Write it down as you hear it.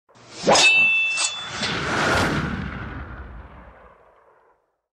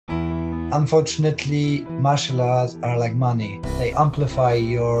Unfortunately, martial arts are like money. They amplify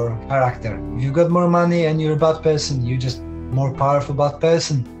your character. If you've got more money and you're a bad person, you're just more powerful bad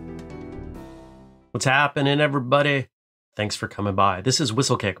person. What's happening, everybody? Thanks for coming by. This is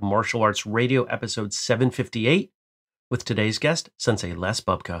Whistlekick Martial Arts Radio episode 758 with today's guest, Sensei Les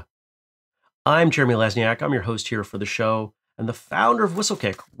Bubka. I'm Jeremy Lesniak. I'm your host here for the show and the founder of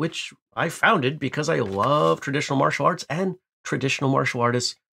Whistlekick, which I founded because I love traditional martial arts and traditional martial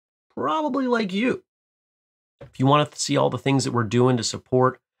artists probably like you. If you want to see all the things that we're doing to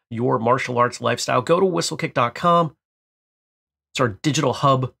support your martial arts lifestyle, go to whistlekick.com. It's our digital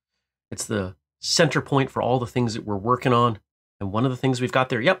hub. It's the center point for all the things that we're working on. And one of the things we've got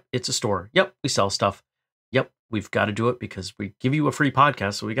there, yep, it's a store. Yep, we sell stuff. Yep, we've got to do it because we give you a free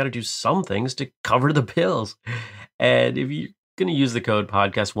podcast. So we got to do some things to cover the bills. And if you're going to use the code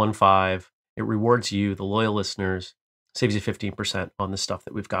podcast15, it rewards you, the loyal listeners, saves you 15% on the stuff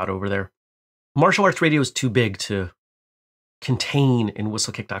that we've got over there. Martial Arts Radio is too big to contain in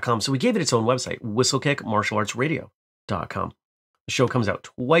whistlekick.com. So we gave it its own website, whistlekickmartialartsradio.com. The show comes out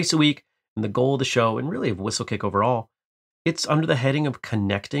twice a week. And the goal of the show, and really of Whistlekick overall, it's under the heading of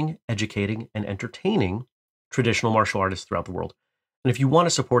connecting, educating, and entertaining traditional martial artists throughout the world. And if you want to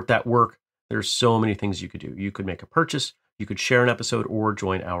support that work, there's so many things you could do. You could make a purchase, you could share an episode, or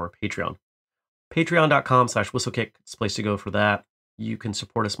join our Patreon. Patreon.com/whistlekick. It's a place to go for that. You can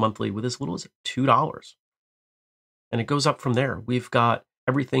support us monthly with as little as $2. And it goes up from there. We've got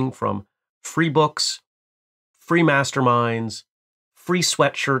everything from free books, free masterminds, free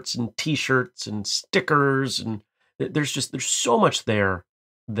sweatshirts and t-shirts and stickers. And there's so much there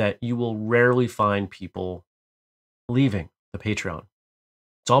that you will rarely find people leaving the Patreon.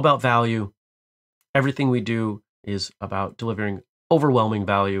 It's all about value. Everything we do is about delivering overwhelming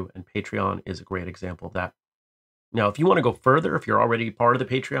value, and Patreon is a great example of that. Now, if you want to go further, if you're already part of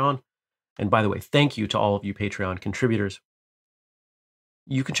the Patreon, and by the way, thank you to all of you Patreon contributors,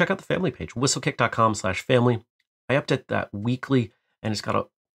 you can check out the family page, whistlekick.com/family. I update that weekly, and it's got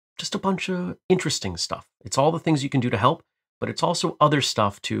just a bunch of interesting stuff. It's all the things you can do to help, but it's also other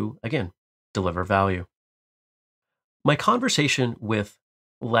stuff to, again, deliver value. My conversation with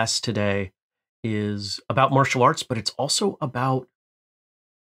Les today is about martial arts, but it's also about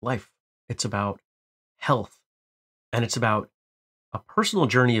life. It's about health. And it's about a personal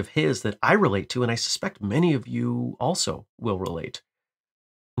journey of his that I relate to, and I suspect many of you also will relate.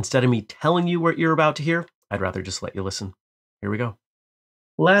 Instead of me telling you what you're about to hear, I'd rather just let you listen. Here we go.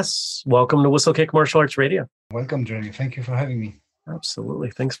 Les, welcome to Whistlekick Martial Arts Radio. Welcome, Jeremy. Thank you for having me. Absolutely.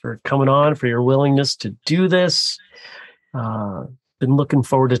 Thanks for coming on, for your willingness to do this. Been looking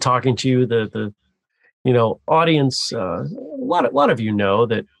forward to talking to you. The audience, a lot of you know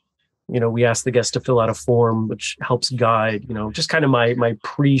that, we ask the guests to fill out a form, which helps guide, just kind of my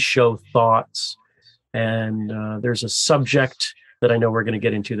pre-show thoughts. And there's a subject that I know we're going to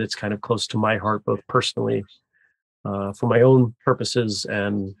get into that's kind of close to my heart, both personally, for my own purposes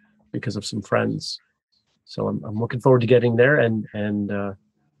and because of some friends. So I'm looking forward to getting there. And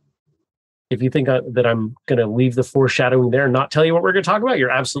if you think that I'm going to leave the foreshadowing there and not tell you what we're going to talk about, you're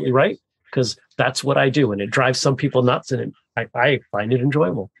absolutely right, because that's what I do. And it drives some people nuts, and I find it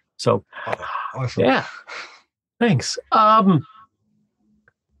enjoyable. So, Awesome. Yeah, thanks.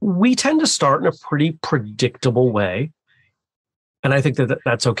 We tend to start in a pretty predictable way. And I think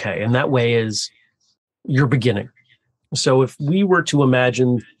that's okay. And that way is your beginning. So if we were to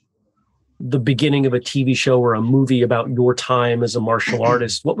imagine the beginning of a TV show or a movie about your time as a martial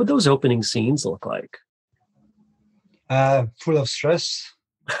artist, what would those opening scenes look like? Full of stress.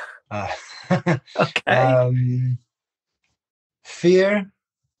 Okay. Fear.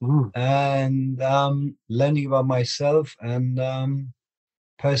 And learning about myself and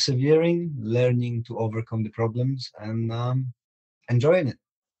persevering, learning to overcome the problems and enjoying it.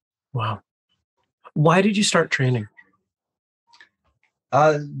 Wow. Why did you start training?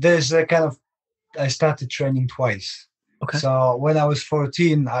 There's a kind of, I started training twice. Okay. So when I was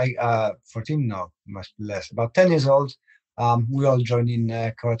 14, no, much less, about 10 years old, we all joined in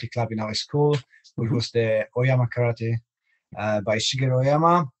a karate club in our school, which was the Oyama Karate by Shigeru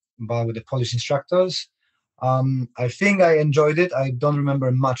Oyama, but with the Polish instructors. I think I enjoyed it. I don't remember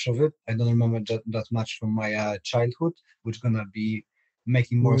much of it. I don't remember that much from my childhood, which is going to be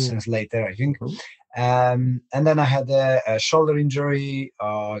making more sense later, I think. And then I had a shoulder injury,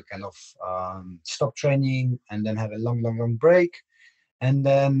 stopped training, and then had a long break. And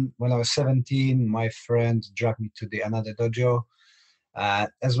then when I was 17, my friend dragged me to another dojo,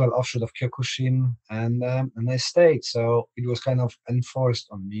 as well offshoot of Kyokushin, and I stayed. So it was kind of enforced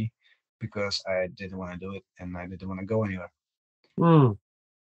on me because I didn't want to do it and I didn't want to go anywhere.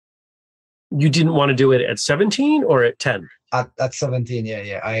 You didn't want to do it at 17 or at 10? At 17,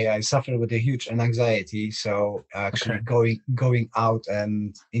 yeah. I suffered with a huge anxiety. So actually Okay. going out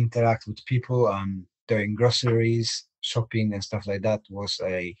and interact with people, doing groceries, shopping and stuff like that was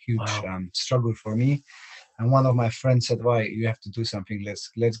a huge Wow. struggle for me. And one of my friends said, "Why, you have to do something.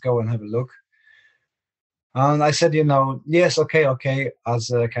 Let's go and have a look." And I said, yes, okay,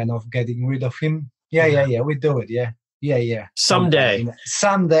 as kind of getting rid of him. Yeah. Yeah, we do it. Yeah. Someday.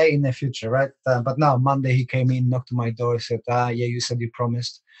 Someday in the future, right? But now Monday he came in, knocked on my door, said, yeah, you said you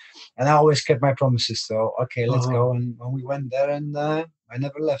promised, and I always kept my promises. So okay, let's Oh, go, and we went there, and I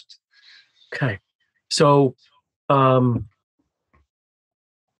never left. okay. So, um,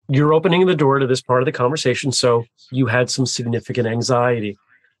 you're opening the door to this part of the conversation. So you had some significant anxiety.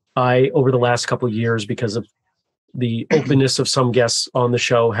 Over the last couple of years, because of the openness of some guests on the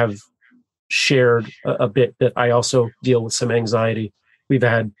show, have shared a bit that I also deal with some anxiety. We've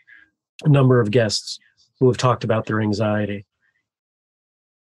had a number of guests who have talked about their anxiety.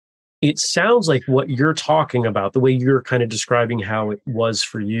 It sounds like what you're talking about, the way you're kind of describing how it was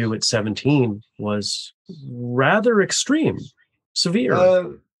for you at 17, was rather extreme, severe. Uh,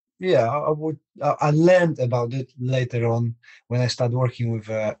 yeah, I learned about it later on when I started working with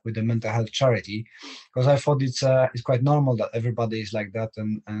the mental health charity, because I thought it's quite normal that everybody is like that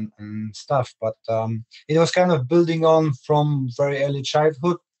and stuff. But it was kind of building on from very early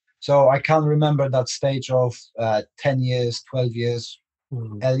childhood. So I can't remember that stage of 10 years, 12 years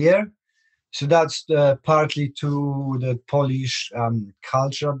Mm, earlier. So that's partly to the Polish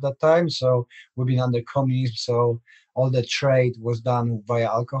culture at that time. So we've been under communism, so all the trade was done via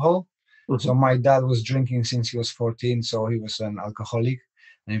alcohol. So mhm, my dad was drinking since he was 14, so he was an alcoholic,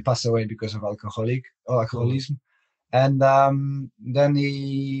 and he passed away because of mm, alcoholism. And then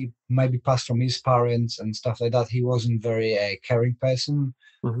he maybe passed from his parents and stuff like that. He wasn't very a caring person.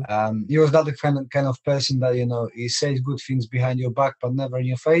 mhm, He was that kind of person that he says good things behind your back, but never in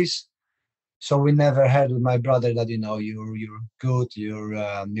your face. So we never heard with my brother that you're good,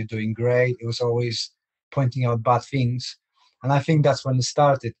 you're doing great. It was always pointing out bad things, and I think that's when it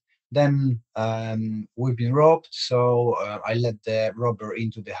started. Then we've been robbed, so I let the robber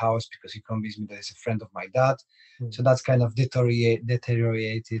into the house because he convinced me that he's a friend of my dad. mm, So that's kind of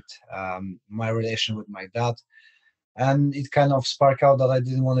deteriorated my relation with my dad, and it kind of sparked out that I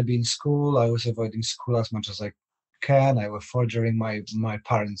didn't want to be in school. I was avoiding school as much as I can. I was forging my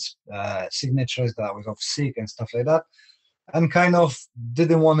parents' signatures that I was off sick and stuff like that, and kind of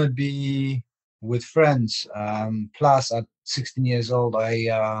didn't want to be with friends. Plus, at 16 years old, they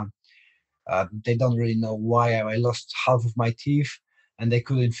don't really know why I lost half of my teeth, and they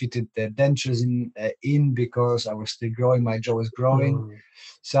couldn't fit the dentures in because I was still growing. My jaw was growing. mm.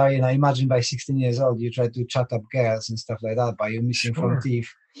 So imagine by 16 years old, you try to chat up girls and stuff like that, but you're missing front Sure. teeth.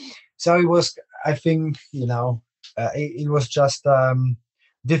 So it was, I think, it was just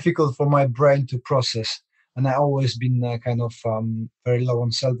difficult for my brain to process, and I always been kind of very low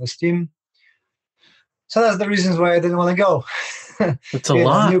on self-esteem. So that's the reasons why I didn't want to go. It's a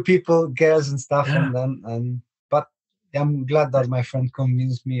lot. New people, girls and stuff, Yeah. and but I'm glad that my friend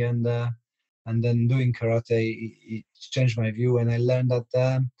convinced me, and then doing karate it changed my view, and I learned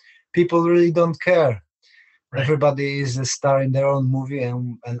that people really don't care. Right. Everybody is a star in their own movie,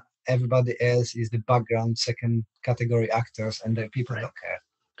 and everybody else is the background, second category actors, and the people Right. don't care.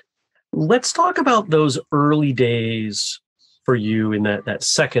 Let's talk about those early days for you in that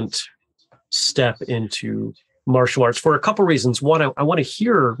second step into martial arts for a couple reasons. One, I want to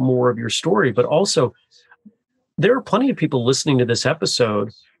hear more of your story, but also there are plenty of people listening to this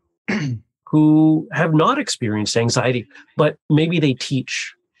episode who have not experienced anxiety, but maybe they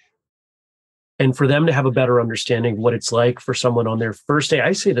teach. And for them to have a better understanding of what it's like for someone on their first day,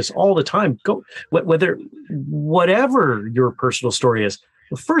 I say this all the time. Go whatever your personal story is,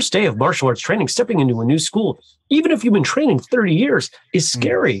 the first day of martial arts training, stepping into a new school, even if you've been training 30 years, is Mm.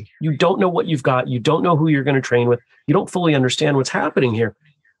 scary. You don't know what you've got. You don't know who you're going to train with. You don't fully understand what's happening here.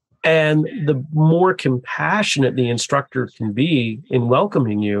 And the more compassionate the instructor can be in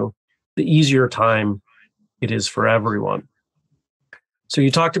welcoming you, the easier time it is for everyone. So you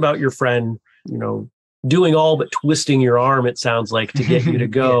talked about your friend, you know, doing all but twisting your arm, it sounds like, to get you to Yeah.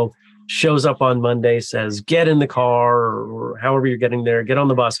 go, shows up on Monday, says, get in the car or however you're getting there, get on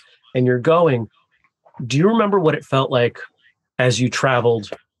the bus, and you're going. Do you remember what it felt like as you traveled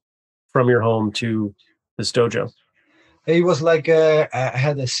from your home to this dojo? It was like I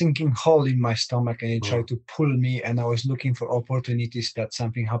had a sinking hole in my stomach, and it tried Mm, to pull me, and I was looking for opportunities that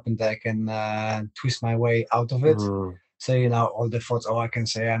something happened that I can twist my way out of it. mm, So, all the thoughts, oh, I can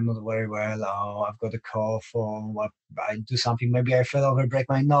say I'm not very well, oh, I've got a cough, or what, I do something, maybe I fell over, break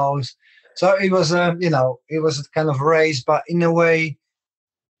my nose. So it was, it was a kind of race, but in a way,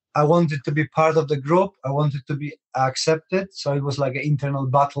 I wanted to be part of the group. I wanted to be accepted. So it was like an internal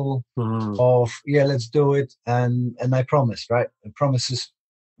battle of, yeah, let's do it. And I promised, right? The promises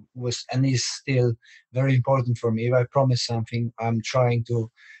was and is still very important for me. If I promise something, I'm trying to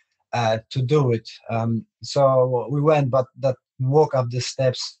do it. So we went, but that walk up the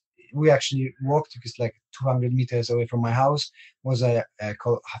steps, we actually walked because like 200 meters away from my house was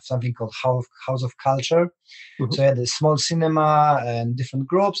something called House of Culture. So I had a small cinema and different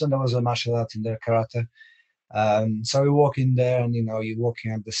groups, and there was a martial art in there, karate. So we walk in there, and you're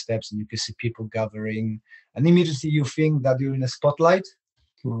walking up the steps, and you can see people gathering, and immediately you think that you're in a spotlight.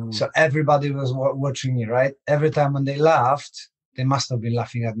 So everybody was watching me, right? Every time when they laughed, they must have been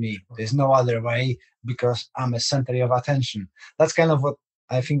laughing at me. There's no other way because I'm a center of attention. That's kind of what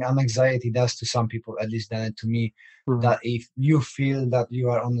I think anxiety does to some people, at least done it to me. That if you feel that you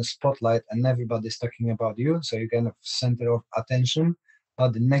are on the spotlight and everybody's talking about you, so you're kind of center of attention,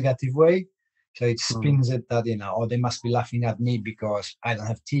 but the negative way. So it spins it that, oh, they must be laughing at me because I don't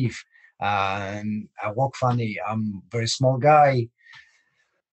have teeth. And I walk funny. I'm a very small guy.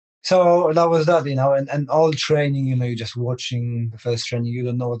 So that was that, and all training, you're just watching the first training, you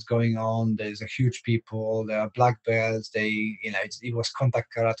don't know what's going on. There's a huge people, there are black belts, it was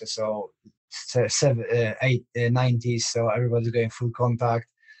contact karate, so 90s, so everybody's going full contact.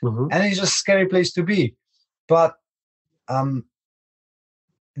 And it's just a scary place to be. But the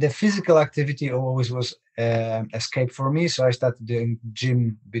physical activity always was escape for me, so I started doing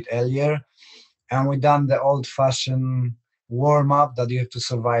gym a bit earlier, and we done the old-fashioned warm-up that you have to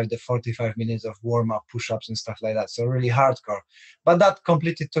survive the 45 minutes of warm-up push-ups and stuff like that, so really hardcore. But that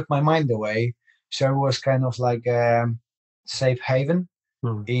completely took my mind away, so it was kind of like a safe haven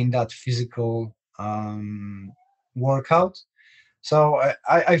in that physical workout. So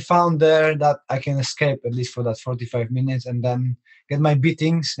I found there that I can escape at least for that 45 minutes and then get my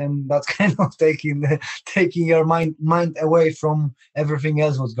beatings, and that's kind of taking your mind away from everything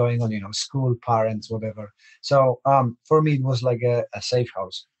else what's going on, school, parents, whatever. So for me, it was like a safe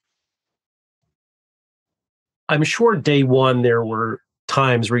house. I'm sure day one there were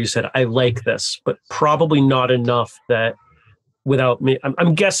times where you said, I like this, but probably not enough that without me,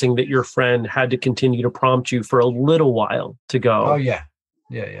 I'm guessing that your friend had to continue to prompt you for a little while to go. Oh, yeah.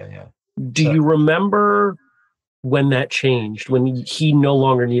 Do you remember when that changed, when he no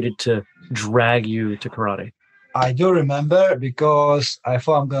longer needed to drag you to karate? I do remember because I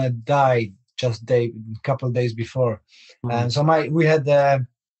thought I'm going to die just a couple of days before. And so we had a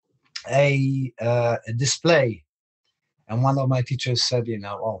display, and one of my teachers said,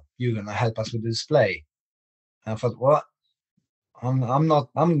 oh, you're going to help us with the display. And I thought, what? I'm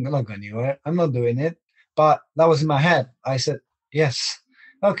not going anywhere. I'm not doing it. But that was in my head. I said, yes,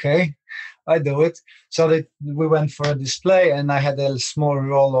 okay, I do it. So we went for a display, and I had a small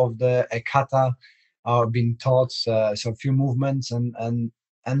roll of the kata being taught, so a few movements. And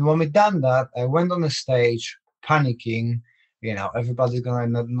when we done that, I went on the stage panicking. Everybody's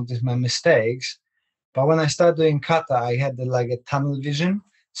going to notice my mistakes. But when I started doing kata, I had a tunnel vision.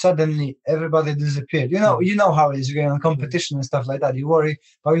 Suddenly everybody disappeared. You know how it is. You're going on competition and stuff like that. You worry,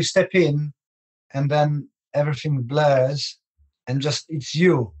 but you step in, and then everything blurs, and just it's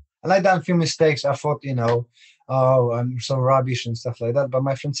you. And I done a few mistakes. I thought, oh, I'm so rubbish and stuff like that. But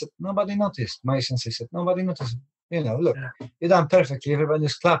my friend said nobody noticed. My sensei said nobody noticed. Look, you done perfectly.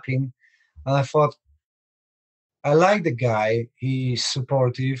 Everybody's clapping, and I thought, I like the guy. He's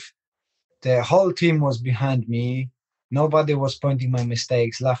supportive. The whole team was behind me. Nobody was pointing my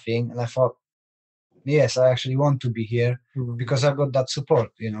mistakes, laughing. And I thought, yes, I actually want to be here because I've got that support,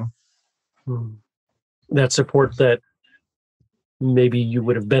 That support that maybe you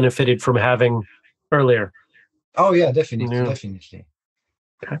would have benefited from having earlier. Oh, yeah, definitely. Okay.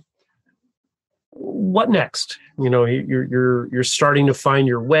 What next? You're starting to find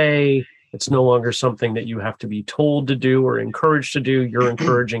your way. It's no longer something that you have to be told to do or encouraged to do. You're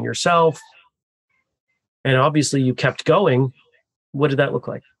encouraging yourself. And obviously you kept going. What did that look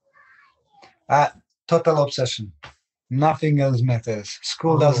like? Total obsession. Nothing else matters.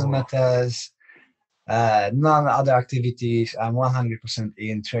 School doesn't matter. None other activities. I'm 100%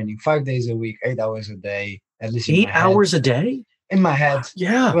 in training 5 days a week, 8 hours a day. At least 8 hours a day? In my head.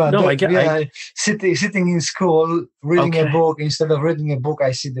 Yeah. Well, no, I get sitting in school, reading a book. Instead of reading a book,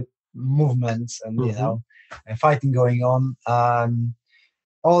 I see the movements and, and fighting going on.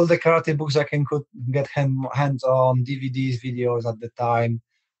 All the karate books I could get hands on, DVDs, videos at the time.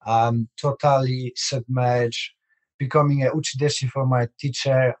 Totally submerged, becoming a uchideshi for my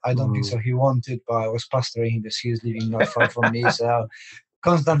teacher. I don't think so he wanted, but I was pastoring him because he was living not far from me. So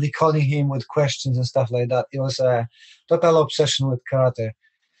constantly calling him with questions and stuff like that. It was a total obsession with karate,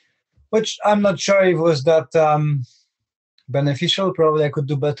 which I'm not sure if it was that beneficial. Probably I could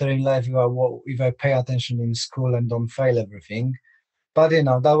do better in life if I pay attention in school and don't fail everything. But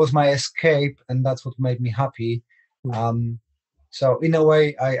that was my escape, and that's what made me happy. So in a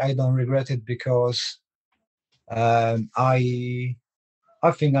way, I don't regret it, because I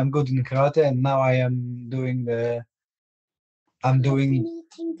think I'm good in karate, and now I am doing I'm doing.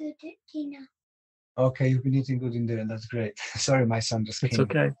 Okay, you've been eating good in dinner. That's great. Sorry, my son just came. It's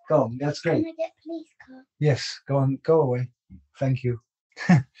okay. Go on. That's great. Can I get police car? Yes, go on. Go away. Thank you.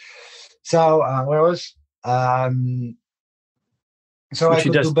 So where was? So Which I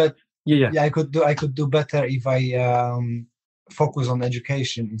could do better. Yeah. I could do better if I focus on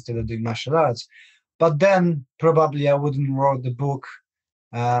education instead of doing martial arts. But then probably I wouldn't write the book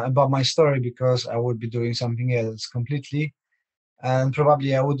about my story, because I would be doing something else completely, and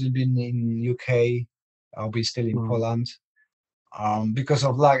probably I wouldn't been in UK. I'll be still in Poland, because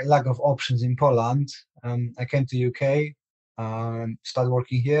of lack of options in Poland. I came to UK, started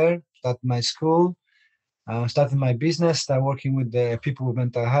working here, started my school, started my business, started working with the people with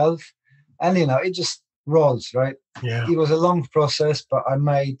mental health, and it just rolls, right? Yeah. It was a long process, but I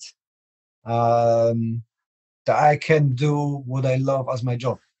made that I can do what I love as my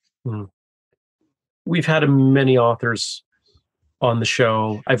job. We've had many authors on the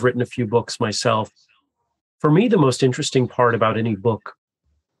show. I've written a few books myself. For me, the most interesting part about any book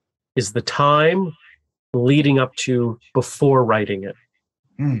is the time leading up to before writing it.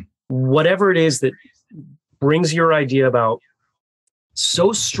 Whatever it is that brings your idea about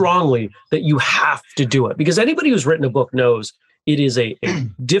so strongly that you have to do it. Because anybody who's written a book knows it is a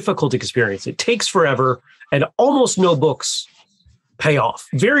difficult experience. It takes forever, and almost no books pay off.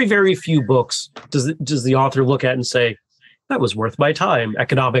 Very, very few books does the author look at and say, that was worth my time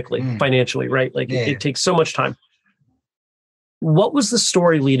economically, financially, right? Like it takes so much time. What was the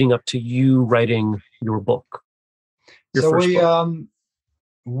story leading up to you writing your book? So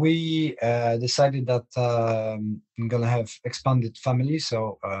we decided that I'm gonna have expanded family.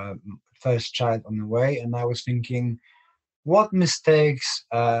 So first child on the way, and I was thinking, what mistakes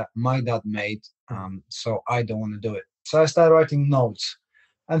my dad made, so I don't want to do it. So I started writing notes,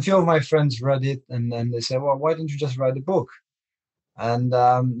 and a few of my friends read it, and then they said, well, why don't you just write a book? And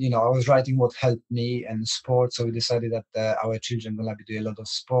I was writing what helped me and sport. So we decided that our children are gonna be doing a lot of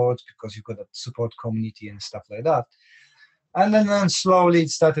sport, because you've got a support community and stuff like that. And then slowly it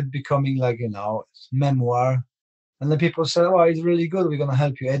started becoming like memoir. And then people said, oh, it's really good, we're gonna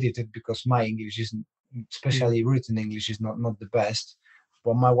help you edit it, because my English isn't, especially written English, is not the best.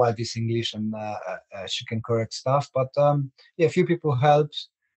 But my wife is English, and she can correct stuff. But a few people helped,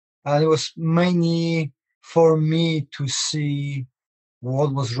 and it was mainly for me to see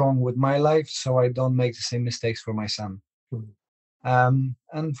what was wrong with my life, so I don't make the same mistakes for my son.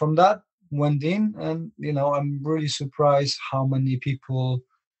 And from that went in, and I'm really surprised how many people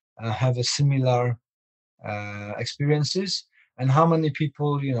have a similar experiences, and how many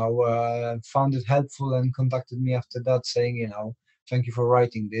people found it helpful and contacted me after that saying, thank you for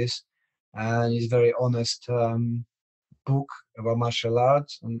writing this. And it's very honest book about martial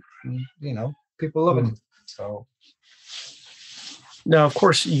arts, and people love it. So now, of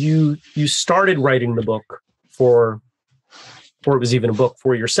course, you started writing the book for it was even a book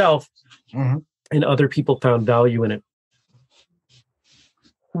for yourself, and other people found value in it.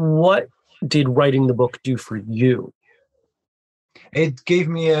 What did writing the book do for you? It gave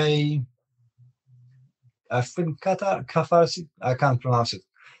me I think catharsis. I can't pronounce it.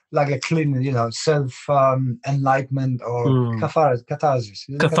 Like a clean, self enlightenment, or catharsis.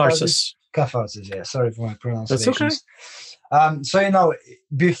 Catharsis. Yeah. Sorry for my pronunciation. That's okay. So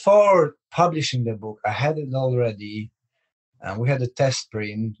before publishing the book, I had it already, and we had a test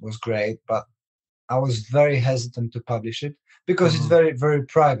print. It was great, but I was very hesitant to publish it, because it's very, very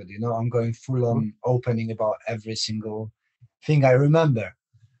private. I'm going full on opening about every single thing I remember.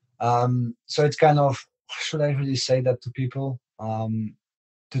 So it's kind of, should I really say that to people?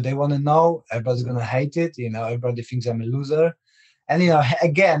 Do they want to know? Everybody's gonna hate it. Everybody thinks I'm a loser. And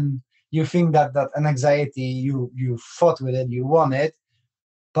again, you think that an anxiety, you fought with it, you won it,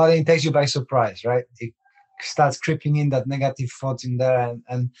 but it takes you by surprise, right? It starts creeping in, that negative thoughts in there,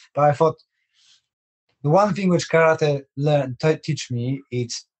 but I thought the one thing which karate teach me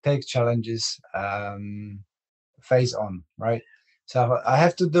is take challenges face on, right? So I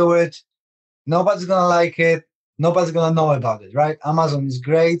have to do it. Nobody's gonna like it. Nobody's gonna know about it, right? Amazon is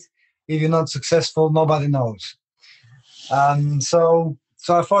great. If you're not successful, nobody knows. So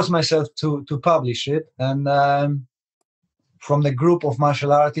I forced myself to publish it, and from the group of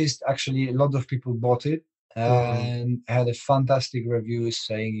martial artists, actually a lot of people bought it and had a fantastic reviews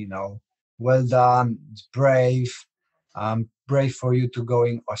saying, you know, well done, it's brave, brave for you to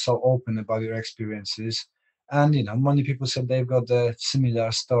going so open about your experiences. And, you know, many people said they've got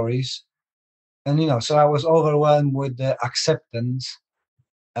similar stories. And, you know, so I was overwhelmed with the acceptance,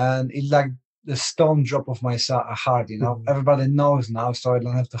 and it like the stone drop of my heart, you know. Everybody knows now, so I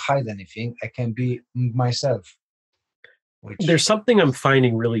don't have to hide anything. I can be myself. There's something I'm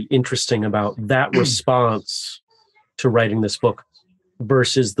finding really interesting about that response to writing this book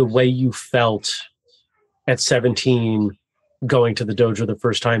versus the way you felt at 17 going to the dojo the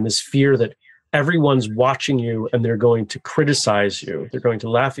first time, this fear that everyone's watching you and they're going to criticize you, they're going to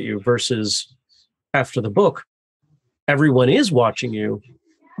laugh at you, versus after the book, everyone is watching you,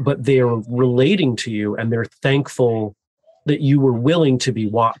 but they're relating to you and they're thankful that you were willing to be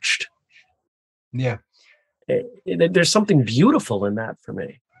watched. Yeah. There's something beautiful in that for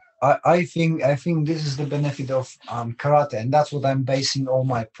me. I think this is the benefit of karate, and that's what I'm basing all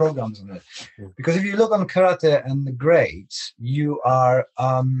my programs on it. Because if you look on karate and the grades, you are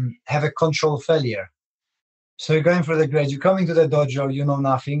have a control failure. So you're going for the grades, you're coming to the dojo, you know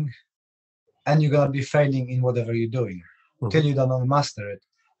nothing, and you're gonna be failing in whatever you're doing till you don't master it.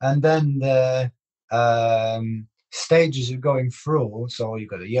 And then the stages you're going through, so you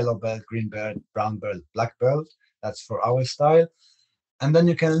got a yellow belt, green belt, brown belt, black belt. That's for our style. And then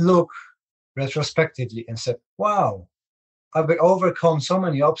you can look retrospectively and say, wow, I've overcome so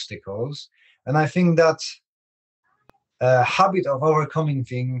many obstacles. And I think that habit of overcoming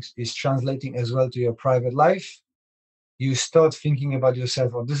things is translating as well to your private life. You start thinking about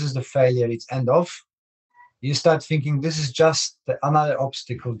yourself, oh, this is the failure, it's end of. You start thinking, this is just another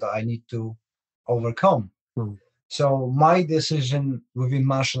obstacle that I need to overcome. So my decision within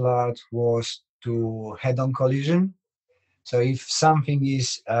martial art was to head-on collision. So if something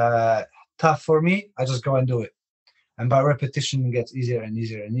is tough for me, I just go and do it. And by repetition, it gets easier and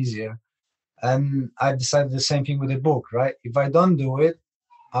easier and easier. And I decided the same thing with the book, right? If I don't do it,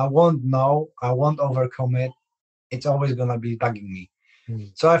 I won't know, I won't overcome it. It's always going to be bugging me.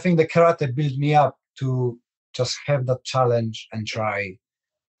 So I think the karate built me up to just have that challenge and try,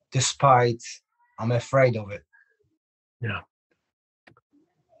 despite I'm afraid of it. Yeah.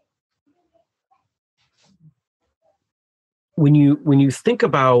 When you think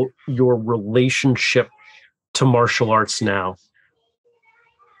about your relationship to martial arts now,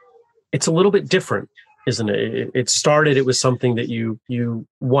 it's a little bit different, isn't it? It started, it was something that you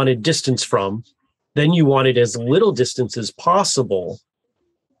wanted distance from, then you wanted as little distance as possible.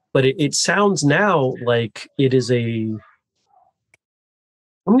 But it sounds now like it is I'm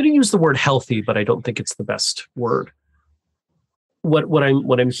going to use the word healthy, but I don't think it's the best word. What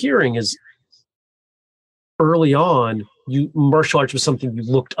I'm hearing is early on, martial arts was something you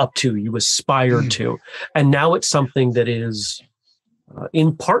looked up to, you aspired to, and now it's something that is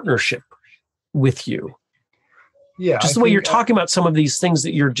in partnership with you. Yeah, just the way you're talking about some of these things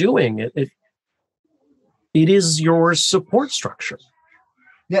that you're doing, it is your support structure.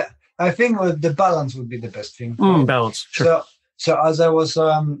 Yeah, I think the balance would be the best thing. Balance, sure. So as I was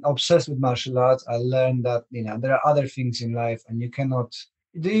obsessed with martial arts, I learned that, you know, there are other things in life, and you cannot.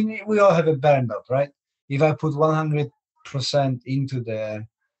 We all have a burnout, right? If I put 100% into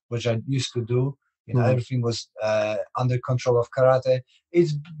which I used to do, you know, everything was under control of karate.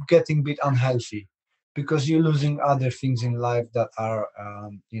 It's getting a bit unhealthy because you're losing other things in life that are,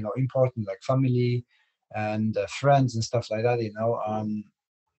 you know, important, like family and friends and stuff like that. You know,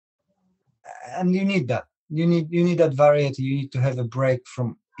 and you need that. You need that variety. You need to have a break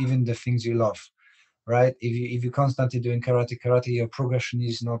from even the things you love, right? If you're constantly doing karate, your progression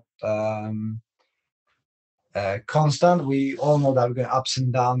is not constant. We all know that we're going ups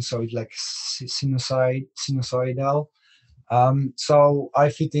and downs, so it's like sinusoidal. So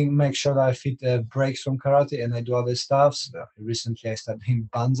I make sure that I fit breaks from karate, and I do other stuff. So recently, I started doing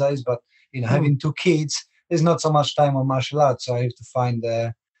banzais, but you know, having 2 kids, there's not so much time on martial arts, so I have to find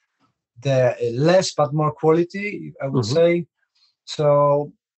the less but more quality, I would say.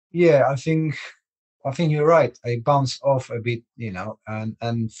 So yeah, I think you're right. I bounced off a bit, you know,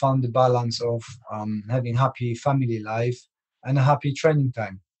 and found the balance of having happy family life and a happy training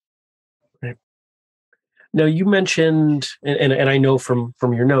time. Right. Now you mentioned, and I know from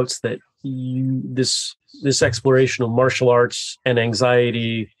your notes that this exploration of martial arts and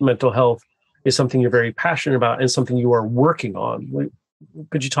anxiety, mental health is something you're very passionate about and something you are working on.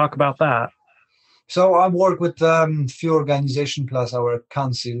 Could you talk about that? So I work with few organizations plus our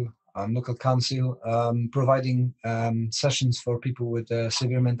council, local council, providing sessions for people with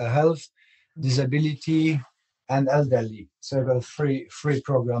severe mental health, disability, and elderly. So we've got three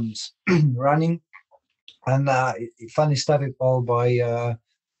programs running. And it funny started all by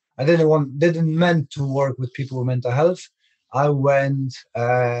I didn't meant to work with people with mental health. I went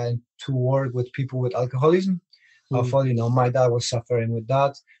to work with people with alcoholism. I thought, my dad was suffering with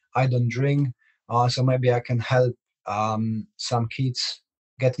that. I don't drink, so maybe I can help some kids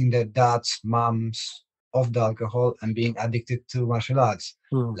getting their dads, moms off the alcohol and being addicted to martial arts,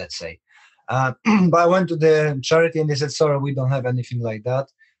 let's say. But I went to the charity and they said, sorry, we don't have anything like that.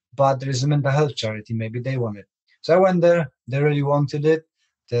 But there is a mental health charity. Maybe they want it. So I went there. They really wanted it.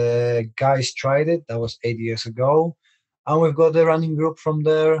 The guys tried it. That was 8 years ago. And we've got a running group from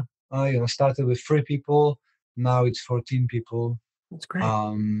there. Started with 3 people. Now it's 14 people. That's great.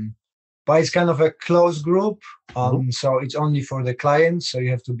 But it's kind of a closed group. So it's only for the clients. So you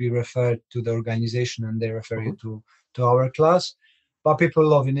have to be referred to the organization and they refer you to our class. But people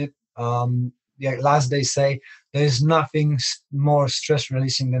loving it. Last they say, there's nothing more stress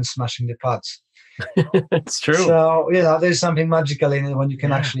releasing than smashing the pads. It's true. So there's something magical in it when you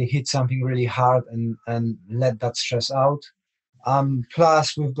can actually hit something really hard and let that stress out.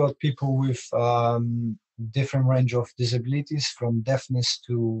 Plus, we've got people with different range of disabilities, from deafness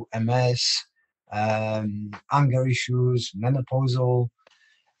to MS, anger issues, menopausal,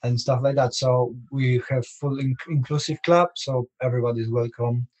 and stuff like that. So we have full inclusive club, so everybody's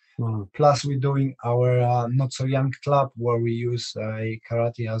welcome. Plus, we're doing our not so young club where we use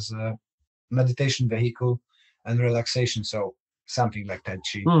karate as a meditation vehicle and relaxation. So something like Tai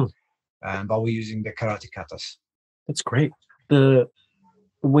Chi, but we're using the karate katas. That's great.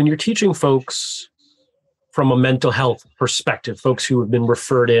 When you're teaching folks from a mental health perspective, folks who have been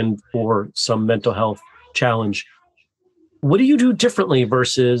referred in for some mental health challenge, what do you do differently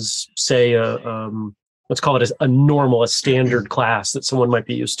versus, say, let's call it a standard class that someone might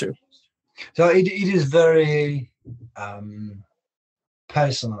be used to? So it is very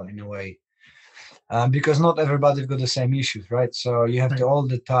personal in a way, because not everybody's got the same issues, right? So you have to all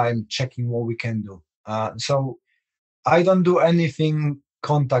the time checking what we can do. So I don't do anything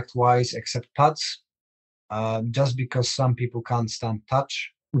contact-wise except pads, just because some people can't stand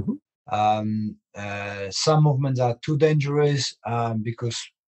touch. Some movements are too dangerous because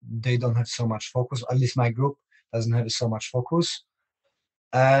they don't have so much focus. At least my group doesn't have so much focus.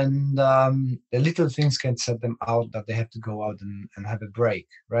 And the little things can set them out that they have to go out and have a break,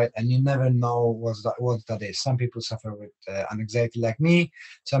 right? And you never know what that is. Some people suffer with anxiety like me.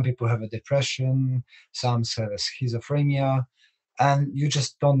 Some people have a depression. Some have a schizophrenia. And you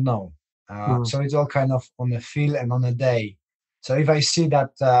just don't know. So it's all kind of on a feel and on a day. So if I see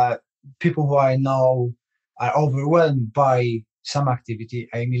that people who I know are overwhelmed by some activity,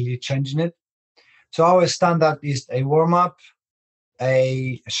 I immediately change it. So our standard is a warm-up,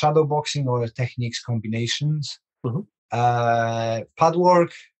 a shadow boxing or techniques combinations, pad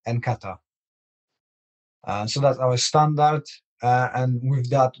work, and kata. So that's our standard. And with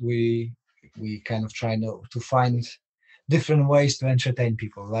that, we kind of try to find different ways to entertain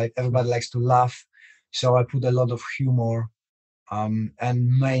people. Right? Everybody likes to laugh. So I put a lot of humor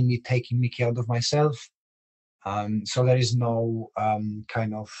and mainly taking Mickey out of myself. So there is no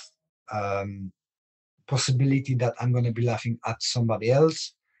kind of possibility that I'm going to be laughing at somebody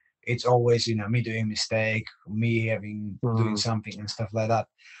else. It's always, me doing a mistake, me doing something and stuff like that.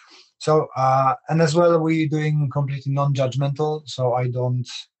 So, and as well, we're doing completely non-judgmental. So I don't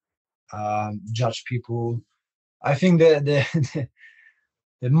judge people. I think the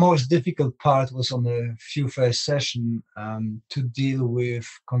most difficult part was on the few first session to deal with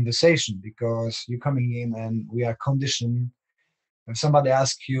conversation, because you're coming in and we are conditioned. If somebody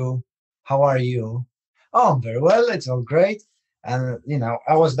asks you, how are you? Oh, I'm very well. It's all great. And,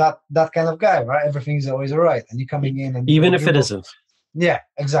 I was that kind of guy, right? Everything's always all right. And you're coming in and... Even if it isn't. Yeah,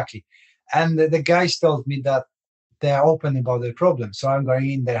 exactly. And the guys told me that they're open about their problem. So I'm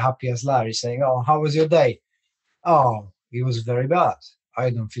going in there happy as Larry saying, oh, how was your day? Oh, it was very bad. I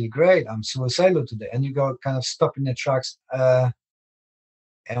don't feel great. I'm suicidal today. And you go kind of stop in the tracks. And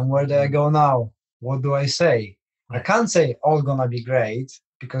where do I go now? What do I say? Right. I can't say all gonna be great,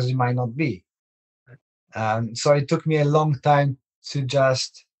 because it might not be. So it took me a long time to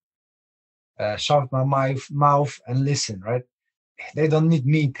just shut my mouth and listen, right? They don't need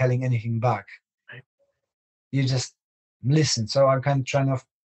me telling anything back. Right. You just listen. So I'm kind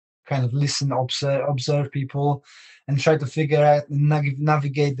of listen, observe people, and try to figure out and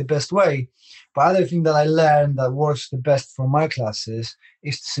navigate the best way. But other thing that I learned that works the best for my classes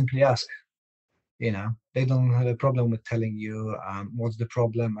is to simply ask. They don't have a problem with telling you what's the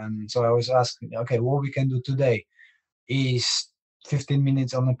problem. And so I was asking, okay, what we can do today is 15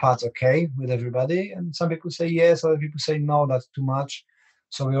 minutes on the pads okay with everybody? And some people say yes, other people say no, that's too much.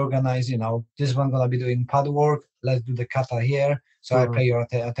 So we organize, this one gonna be doing pad work, let's do the kata here. So I pay your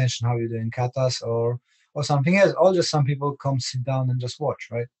attention how you're doing katas or something else. Or just some people come sit down and just watch,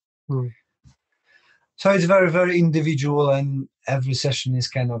 right? So it's very, very individual, and every session is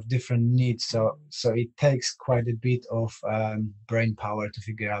kind of different needs. So it takes quite a bit of brain power to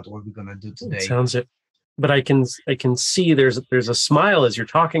figure out what we're gonna do today. It sounds it, but I can see there's a smile as you're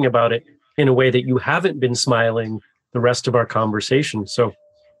talking about it in a way that you haven't been smiling the rest of our conversation. So,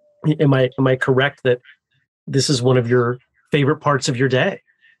 am I correct that this is one of your favorite parts of your day?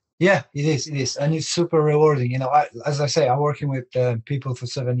 Yeah, it is, and it's super rewarding. As I say, I'm working with people for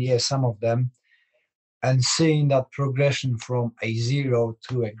 7 years, some of them. And seeing that progression from a 0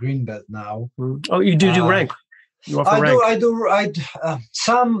 to a green belt now. Oh, you do rank. You offer rank. I do.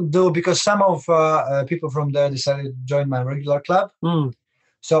 Some do, because some of people from there decided to join my regular club.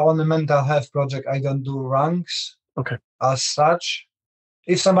 So on the mental health project, I don't do ranks. Okay. As such.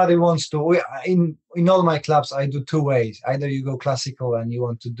 If somebody wants to, in all my clubs, I do 2 ways. Either you go classical and you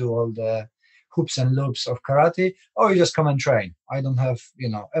want to do all the hoops and loops of karate, or you just come and train. I don't have,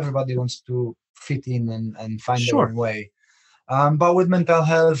 everybody wants to fit in and find their own way. But with mental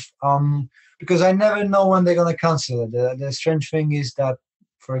health, because I never know when they're going to cancel it. The strange thing is that,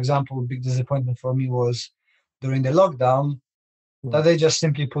 for example, a big disappointment for me was during the lockdown, that they just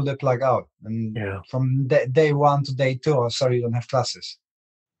simply pulled the plug out. And from day 1 to day 2, sorry, you don't have classes.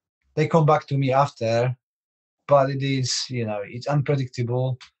 They come back to me after, but it is, it's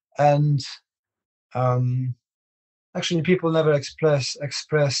unpredictable. And actually people never expressed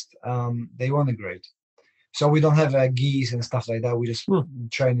they want a grade. So we don't have geese and stuff like that. We just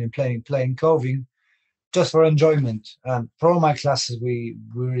train and playing clothing just for enjoyment. For all my classes, we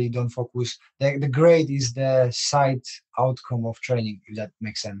really don't focus. The grade is the side outcome of training, if that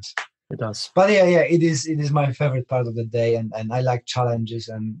makes sense. It does. But yeah, it is my favorite part of the day, and I like challenges,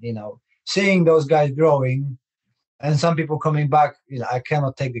 and seeing those guys growing, and some people coming back. I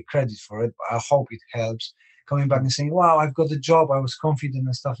cannot take the credit for it, but I hope it helps. Coming back and saying, "Wow, I've got a job. I was confident,"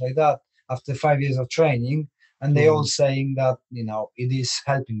 and stuff like that after 5 years of training, and they all saying that it is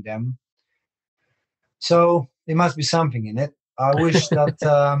helping them. So there must be something in it. I wish that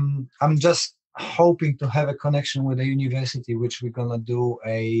I'm just hoping to have a connection with the university, which we're gonna do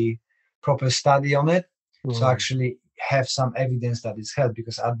a proper study on it. So actually have some evidence that it's helped,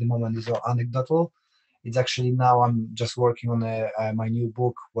 because at the moment it's all anecdotal. It's actually now I'm just working on my new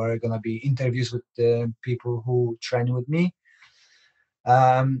book, where are going to be interviews with the people who train with me,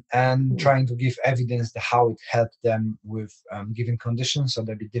 and trying to give evidence to how it helped them with given conditions. So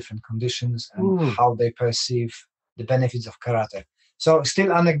there'll be different conditions and how they perceive the benefits of karate. So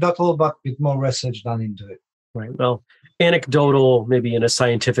still anecdotal, but with more research done into it. Right. Well, anecdotal, maybe in a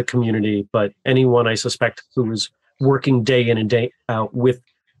scientific community, but anyone I suspect who is working day in and day out with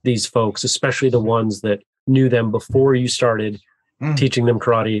these folks, especially the ones that knew them before you started teaching them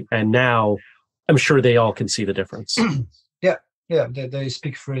karate, and now I'm sure they all can see the difference. Yeah, they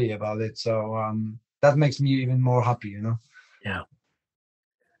speak freely about it. So that makes me even more happy, Yeah.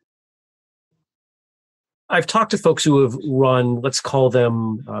 I've talked to folks who have run, let's call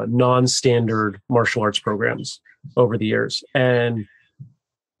them non-standard martial arts programs over the years. And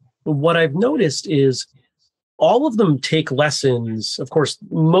what I've noticed is all of them take lessons. Of course,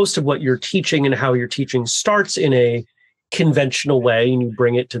 most of what you're teaching and how you're teaching starts in a conventional way, and you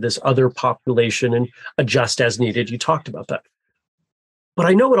bring it to this other population and adjust as needed. You talked about that. But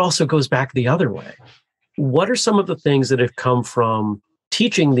I know it also goes back the other way. What are some of the things that have come from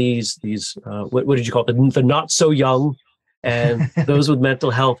teaching these what did you call it, the not so young and those with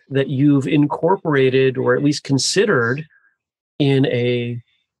mental health, that you've incorporated or at least considered in a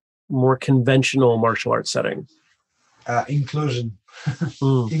more conventional martial arts setting? Inclusion.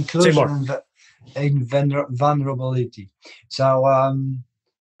 Inclusion and vulnerability. So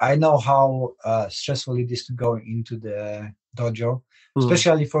I know how stressful it is to go into the dojo,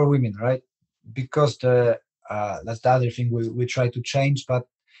 especially for women, right? Because that's the other thing we try to change, but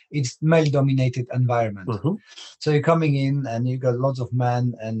it's male-dominated environment. So you're coming in and you got lots of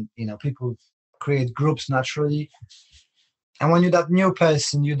men, and people create groups naturally. And when you're that new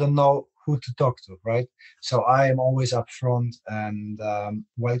person, you don't know who to talk to, right? So I am always upfront and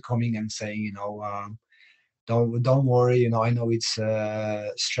welcoming and saying, don't worry, I know it's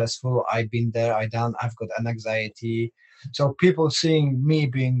stressful. I've been there, I've got an anxiety. So people seeing me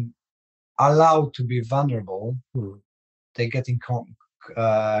being allowed to be vulnerable, they get in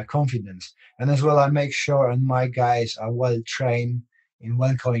confidence. And as well, I make sure, and my guys are well trained in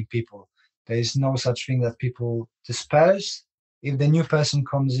welcoming people. There is no such thing that people disperse. if the new person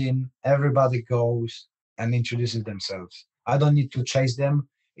comes in, everybody goes and introduces themselves. I don't need to chase them.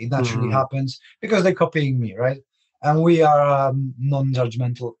 It naturally happens because they're copying me, right? And we are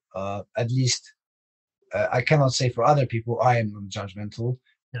non-judgmental. At least I cannot say for other people I am non-judgmental,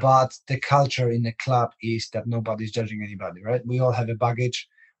 but the culture in the club is that nobody's judging anybody, right? We all have a baggage.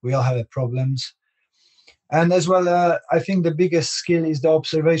 We all have problems. And as well, I think the biggest skill is the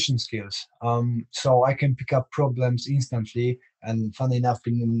observation skills. So I can pick up problems instantly. And funny enough,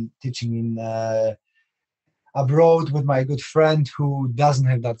 been teaching in abroad with my good friend who doesn't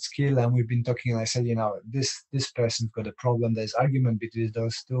have that skill, and we've been talking. And I said, this person's got a problem. There's argument between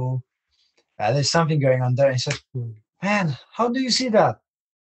those two. There's something going on there. And he said, "Man, how do you see that?"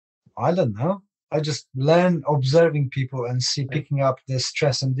 I don't know. I just learn observing people and picking up the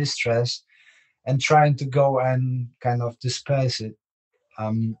stress and distress, and trying to go and kind of disperse it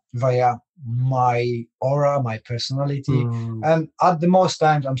via my aura, my personality. And at the most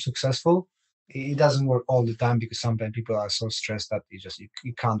times I'm successful. It doesn't work all the time because sometimes people are so stressed that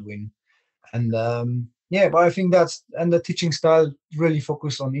you can't win. And but I think and the teaching style really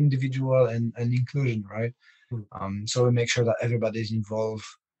focus on individual and inclusion, right? So we make sure that everybody is involved,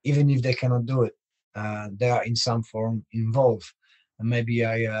 even if they cannot do it. They are in some form involved. And maybe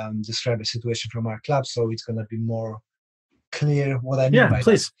I describe a situation from our club, so it's going to be more clear what I mean by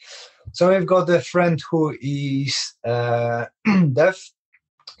please. That. So we've got a friend who is deaf.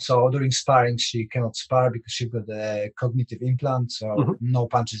 So during sparring, she cannot spar because she got a cognitive implant, so no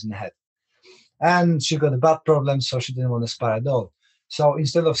punches in the head. And she got a back problem, so she didn't want to spar at all. So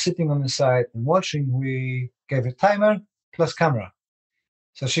instead of sitting on the side and watching, we gave her timer plus camera.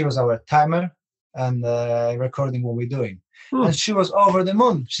 So she was our timer and recording what we're doing. And she was over the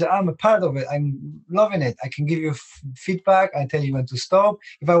moon. She said, "I'm a part of it. I'm loving it. I can give you feedback. I tell you when to stop.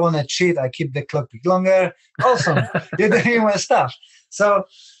 If I want to cheat, I keep the clock a bit longer." Awesome. You're doing my stuff. So,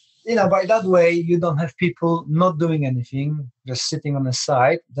 by that way, you don't have people not doing anything, just sitting on the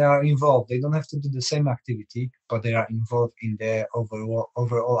side. They are involved. They don't have to do the same activity, but they are involved in the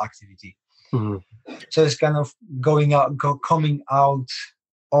overall activity. So it's kind of coming out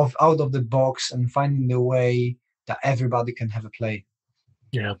of the box and finding the way that everybody can have a play.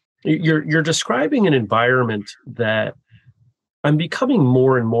 Yeah. You're describing an environment that I'm becoming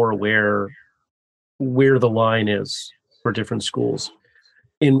more and more aware where the line is for different schools.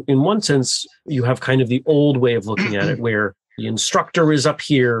 In one sense, you have kind of the old way of looking at it, where the instructor is up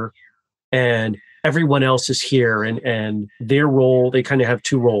here and everyone else is here, and their role, they kind of have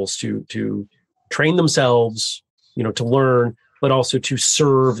two roles: to train themselves, to learn, but also to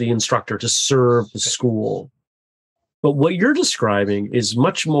serve the instructor, to serve the school. But what you're describing is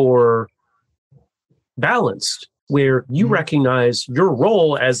much more balanced, where you recognize your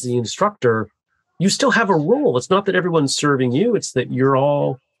role as the instructor. You still have a role. It's not that everyone's serving you. It's that you're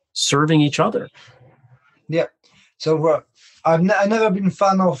all serving each other. Yeah. So I've never been a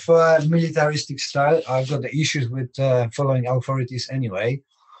fan of militaristic style. I've got the issues with following authorities anyway.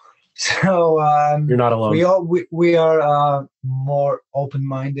 So you're not alone. We are more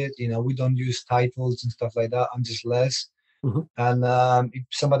open-minded. We don't use titles and stuff like that. I'm just Les. And if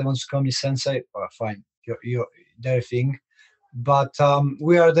somebody wants to call me Sensei, fine, you're their thing. But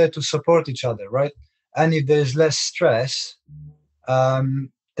we are there to support each other, right? And if there's less stress,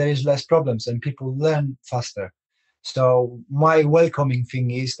 there is less problems and people learn faster. So my welcoming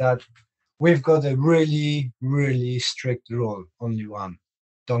thing is that we've got a really, really strict rule, only one: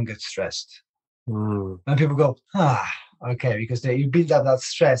 don't get stressed. And people go, okay, because you build up that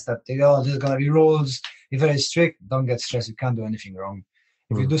stress that there's going to be rules. If very strict, don't get stressed. You can't do anything wrong.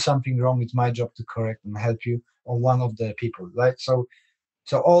 If you do something wrong, it's my job to correct and help you, or one of the people, right? So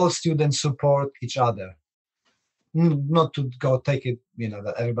all students support each other. Not to go take it,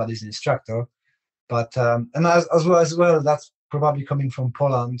 that everybody's an instructor, but and as well, that's probably coming from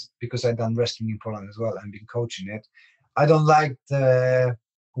Poland, because I've done wrestling in Poland as well and been coaching it. I don't like the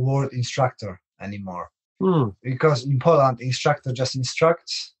word instructor anymore, because in Poland, instructor just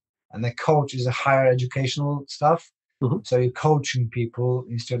instructs, and the coach is a higher educational stuff. So you're coaching people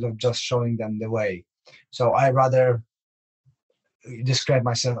instead of just showing them the way. So I rather describe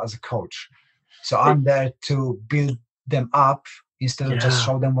myself as a coach. So I'm there to build them up instead of just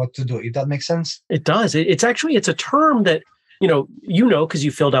show them what to do. If that makes sense? It does. It's a term that, because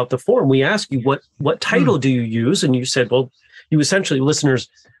you filled out the form. We asked you what title do you use, and you said, well, you essentially, listeners,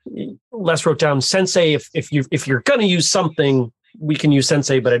 Les wrote down Sensei. If you're going to use something, we can use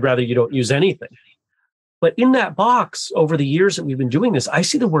Sensei, but I'd rather you don't use anything. But in that box, over the years that we've been doing this, I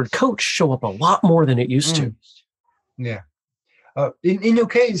see the word coach show up a lot more than it used to. Yeah. In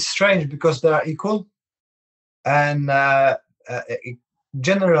UK, it's strange because they are equal, and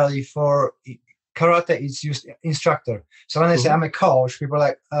generally for karate, it's used instructor. So when I say I'm a coach, people are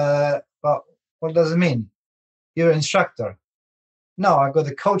like, but what does it mean? You're an instructor. No, I got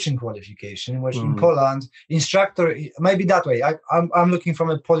a coaching qualification, which in Poland, instructor, maybe that way. I'm looking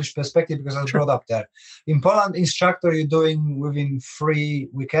from a Polish perspective because I was brought up there. In Poland, instructor, you're doing within 3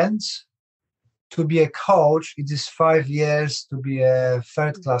 weekends. To be a coach, it is 5 years to be a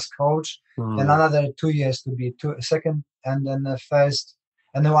third-class coach, then another 2 years to be second, and then a first,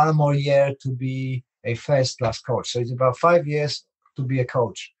 and then 1 more year to be a first-class coach. So it's about 5 years to be a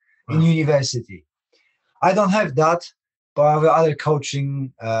coach in university. I don't have that, but I have other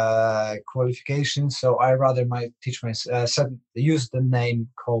coaching qualifications. So I rather might teach myself, use the name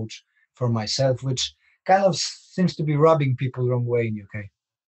coach for myself, which kind of seems to be rubbing people the wrong way in UK.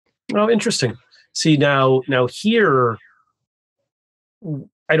 Oh, interesting. See, now here,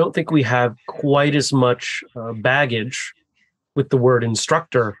 I don't think we have quite as much baggage with the word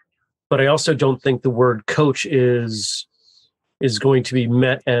instructor, but I also don't think the word coach is going to be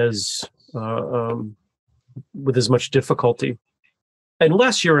met as with as much difficulty,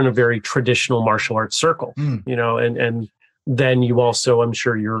 unless you're in a very traditional martial arts circle, you know, and then you also, I'm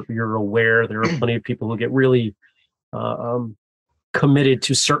sure you're aware, there are plenty of people who get really committed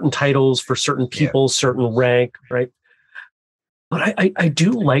to certain titles for certain people, certain rank, right? But I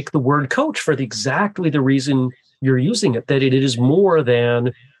do like the word coach for exactly the reason you're using it, that it is more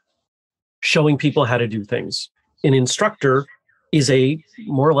than showing people how to do things. An instructor is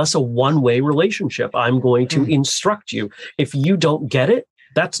more or less a one-way relationship. I'm going to instruct you. If you don't get it,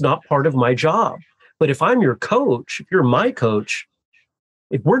 that's not part of my job. But if I'm your coach, if you're my coach,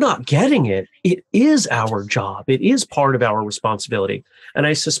 if we're not getting it, it is our job. It is part of our responsibility. And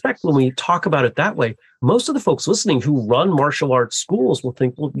I suspect when we talk about it that way, most of the folks listening who run martial arts schools will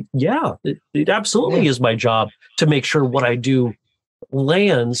think, well, yeah, it absolutely is my job to make sure what I do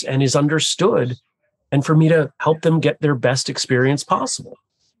lands and is understood, and for me to help them get their best experience possible.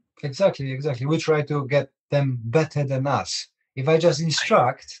 Exactly. We try to get them better than us. If I just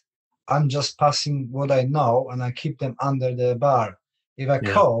instruct, I'm just passing what I know and I keep them under the bar. If I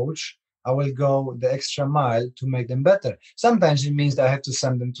coach, I will go the extra mile to make them better. Sometimes it means that I have to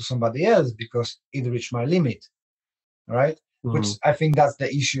send them to somebody else because it reached my limit, right? Which I think that's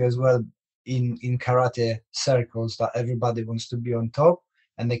the issue as well in karate circles, that everybody wants to be on top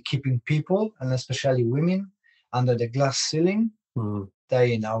and they're keeping people, and especially women, under the glass ceiling.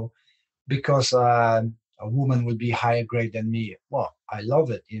 They, you know, because a woman will be higher grade than me. Well, I love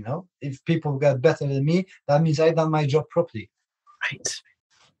it, you know. If people get better than me, that means I done my job properly.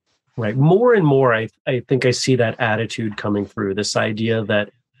 Right. More and more, I think I see that attitude coming through, this idea that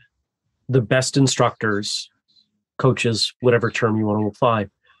the best instructors, coaches, whatever term you want to apply,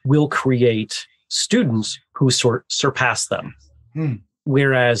 will create students who surpass them.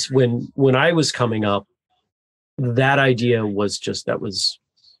 Whereas when I was coming up, that idea was just,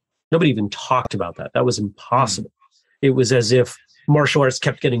 nobody even talked about that. That was impossible. It was as if martial arts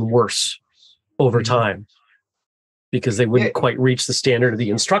kept getting worse over time, because they wouldn't quite reach the standard of the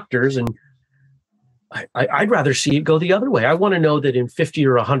instructors. And I'd rather see it go the other way. I want to know that in 50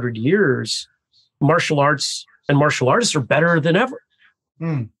 or 100 years, martial arts and martial artists are better than ever.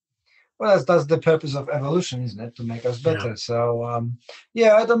 Well, that's the purpose of evolution, isn't it? To make us better. So,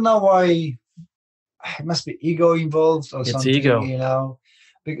 I don't know why. It must be ego involved or something, ego. You know.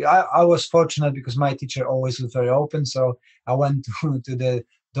 I was fortunate because my teacher always was very open. So I went to the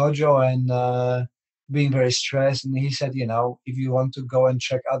dojo and being very stressed, and he said, you know, if you want to go and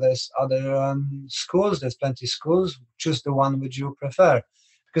check other schools, there's plenty of schools, choose the one which you prefer.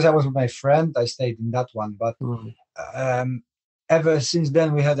 Because I was with my friend, I stayed in that one. But ever since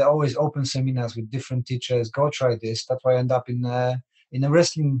then, we had always open seminars with different teachers. Go try this. That's why I end up in a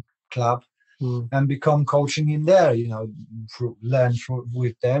wrestling club and become coaching in there. You know, learn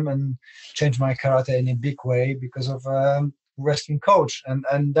with them and change my karate in a big way because of wrestling coach.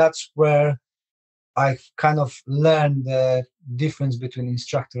 And that's where I kind of learned the difference between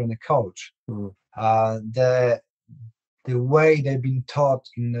instructor and a coach. The way they've been taught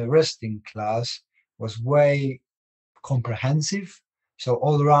in the wrestling class was way comprehensive, so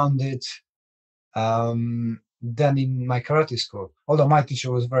all around it, than in my karate school. Although my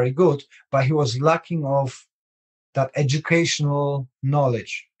teacher was very good, but he was lacking of that educational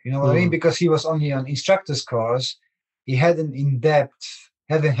knowledge. You know what I mean? Because he was only on instructor's course, he hadn't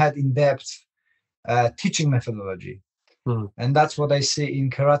had in-depth teaching methodology. And that's what I see in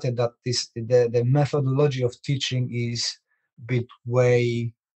karate, that the methodology of teaching is a bit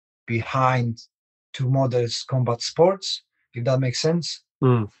way behind to modern combat sports, if that makes sense.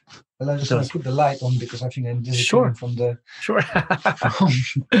 Mm, Well, I just want to put the light on because I think I'm disappearing from the from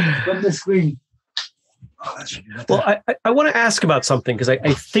the screen. Oh, that should be better. Well, I want to ask about something because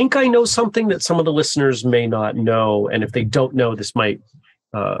I think I know something that some of the listeners may not know, and if they don't know, this might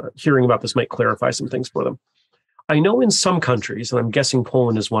hearing about this might clarify some things for them. I know in some countries, and I'm guessing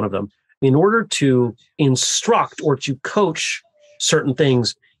Poland is one of them, in order to instruct or to coach certain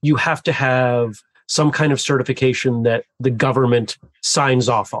things, you have to have some kind of certification that the government signs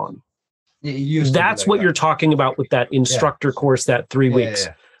off on. That's what you're talking about with that instructor course, that 3 weeks.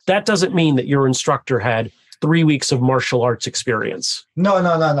 Yeah. That doesn't mean that your instructor had 3 weeks of martial arts experience. No.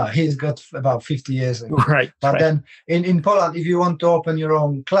 He's got about 50 years. Right. But then in Poland, if you want to open your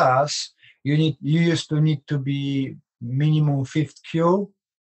own class, you used to need to be minimum 5th Q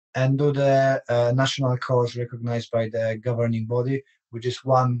and do the national course recognized by the governing body, which is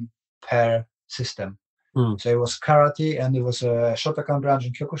one per system. So it was karate, and it was a Shotokan branch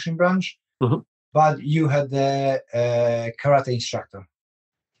and Kyokushin branch, but you had the karate instructor.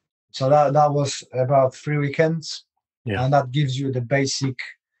 So that was about 3 weekends, and that gives you the basic.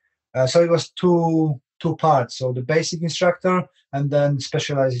 So it was two parts. So the basic instructor and then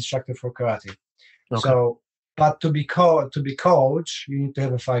specialized instructor for karate. Okay. So, but to be coach, you need to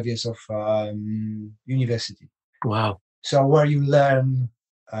have 5 years of university. Wow. So where you learn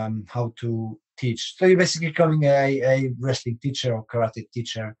how to teach. So you're basically becoming a wrestling teacher or karate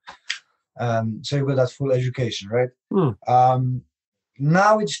teacher. So you got that full education, right?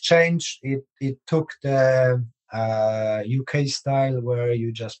 Now it's changed. It took the UK style where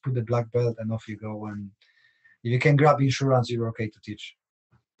you just put the black belt and off you go. And if you can grab insurance, you're okay to teach.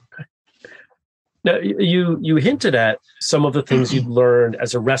 Okay. Now, you hinted at some of the things you'd learned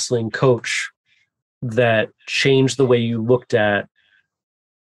as a wrestling coach that changed the way you looked at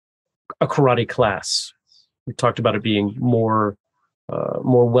a karate class. You talked about it being more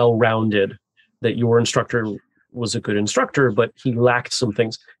well-rounded, that your instructor was a good instructor, but he lacked some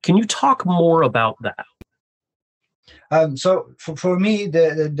things. Can you talk more about that? So for me,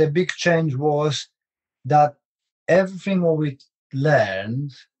 the big change was that everything what we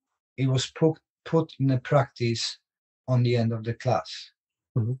learned, it was put in a practice on the end of the class.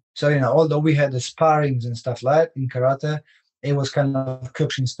 So, although we had the sparrings and stuff like that in karate, it was kind of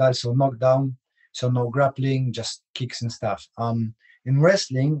Kyokushin style, so knockdown, so no grappling, just kicks and stuff. In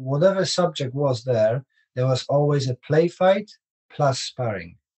wrestling, whatever subject was there was always a play fight plus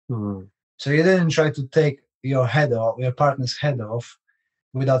sparring. So you didn't try to take your partner's head off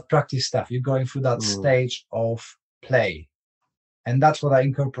without practice stuff. You're going through that stage of play. And that's what I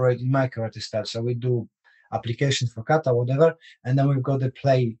incorporate in my karate style. So we do applications for kata, whatever, and then we've got the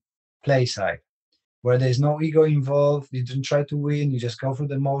play side, where there's no ego involved. You don't try to win. You just go through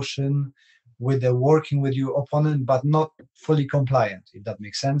the motion with the working with your opponent, but not fully compliant, if that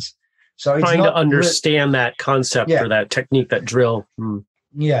makes sense. So it's trying to understand that concept or that technique, that drill.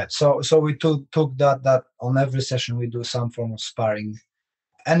 Yeah. So we took that on every session. We do some form of sparring,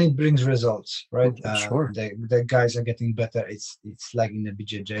 and it brings results, right? Sure. The guys are getting better. It's like in the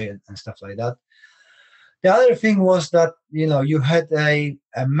BJJ and stuff like that. The other thing was that, you had a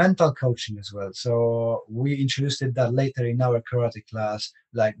mental coaching as well. So we introduced that later in our karate class,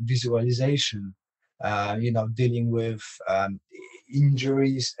 like visualization, dealing with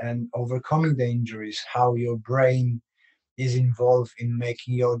injuries and overcoming the injuries, how your brain is involved in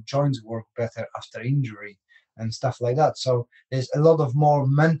making your joints work better after injury and stuff like that. So there's a lot of more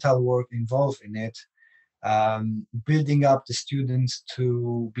mental work involved in it. Building up the students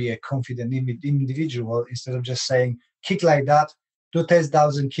to be a confident individual instead of just saying, kick like that, do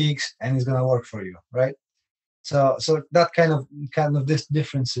 10,000 kicks, and it's going to work for you, right? So that kind of this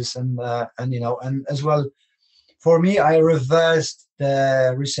differences, and as well, for me, I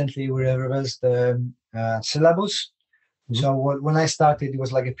recently we reversed the syllabus. So when I started, it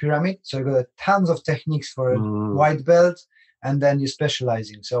was like a pyramid. So you got tons of techniques for a white belt, and then you're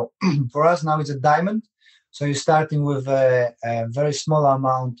specializing. So for us now, it's a diamond. So you're starting with a very small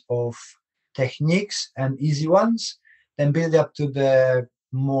amount of techniques and easy ones, then build up to the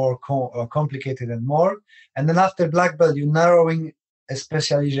more complicated and more. And then after black belt, you're narrowing a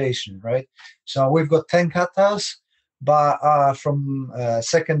specialization, right? So we've got 10 katas, but from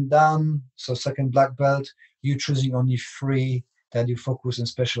second dan, so second black belt, you're choosing only 3 that you focus and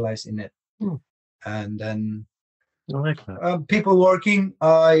specialize in it. And then I like that. People working,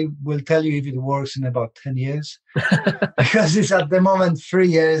 I will tell you if it works in about 10 years because it's at the moment 3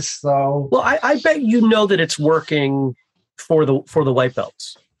 years. So well, I bet you know that it's working for the white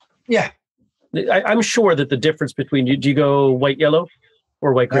belts. Yeah, I'm sure that the difference between do you go white yellow?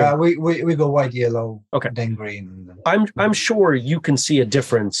 or white green? We go white, yellow, Okay. then green. I'm sure you can see a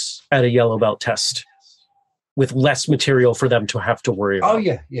difference at a yellow belt test with less material for them to have to worry about. Oh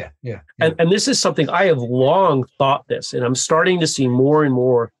yeah. And this is something I have long thought this, and I'm starting to see more and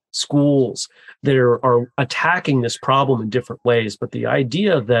more schools that are attacking this problem in different ways. But the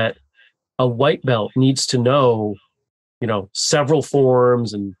idea that a white belt needs to know, several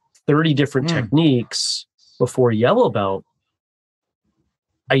forms and 30 different techniques before yellow belt,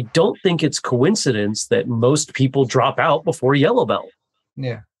 I don't think it's coincidence that most people drop out before yellow belt.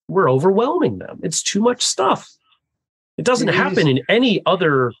 Yeah. We're overwhelming them. It's too much stuff. It doesn't happen in any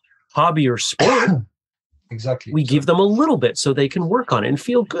other hobby or sport. Exactly. We give them a little bit so they can work on it and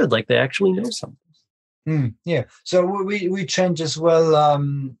feel good, like they actually know something. Yeah. So we change as well.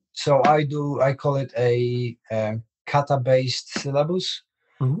 So I call it a kata-based syllabus.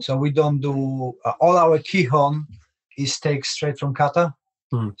 Mm-hmm. So we don't do all our kihon is takes straight from kata.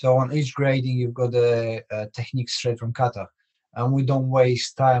 So on each grading, you've got the technique straight from kata. And we don't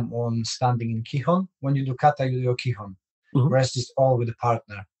waste time on standing in kihon. When you do kata, you do your kihon. Rest is all with the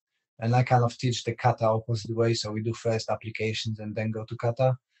partner. And I kind of teach the kata opposite way. So we do first applications and then go to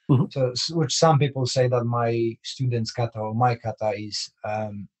kata. So, which some people say that my students' kata or my kata is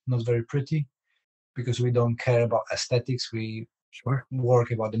not very pretty because we don't care about aesthetics. We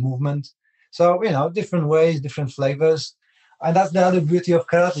work about the movement. So, different ways, different flavors. And that's the other beauty of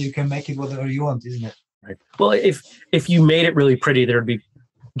karate. You can make it whatever you want, isn't it? Right. Well, if you made it really pretty, there'd be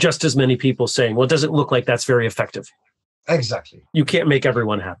just as many people saying, well, it doesn't look like that's very effective. Exactly. You can't make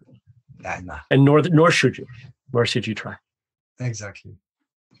everyone happy. Nah. And nor should you. Nor should you try. Exactly.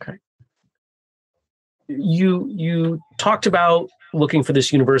 Okay. You talked about looking for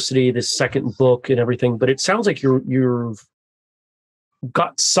this university, this second book and everything, but it sounds like you've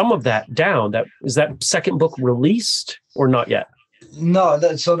got some of that down. Is that second book released or not yet? No,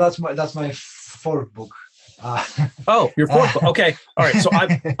 that's my fourth book. Oh, your fourth book. Okay. All right. So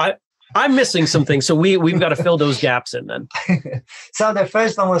I'm missing some things. So we've got to fill those gaps in then. So the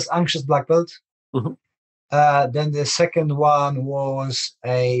first one was Anxious Black Belt. Then the second one was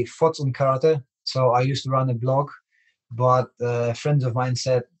a thoughts on karate. So I used to run a blog, but friends of mine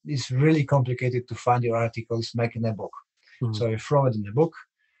said it's really complicated to find your articles, making a book. So I throw it in the book.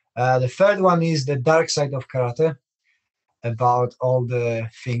 The third one is the dark side of karate, about all the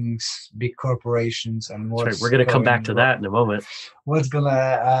things, big corporations, and what's. We're going to come back to that in a moment. What's all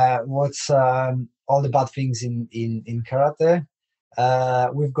the bad things in karate.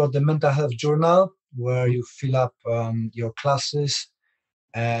 We've got the mental health journal where you fill up your classes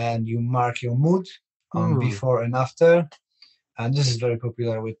and you mark your mood before and after. And this is very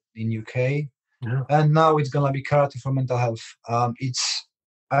popular in UK. Yeah. And now it's gonna be karate for mental health.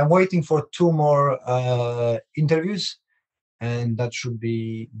 I'm waiting for 2 more interviews, and that should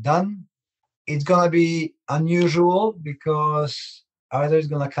be done. It's gonna be unusual because either it's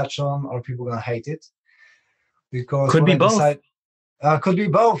gonna catch on or people are gonna hate it. Because could be both. Could be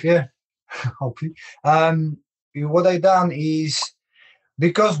both, yeah. Hopefully. What I done is,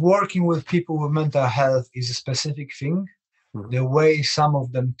 because working with people with mental health is a specific thing, the way some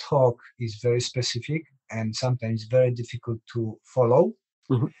of them talk is very specific and sometimes very difficult to follow.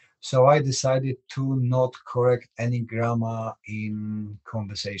 So I decided to not correct any grammar in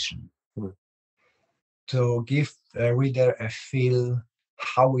conversation, to give a reader a feel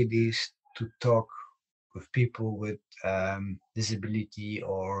how it is to talk with people with disability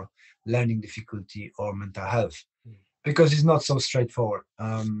or learning difficulty or mental health, because it's not so straightforward.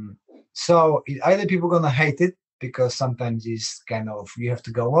 So either people are going to hate it because sometimes it's kind of, you have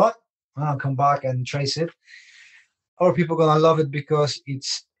to go, what? Come back and trace it. Or people are going to love it because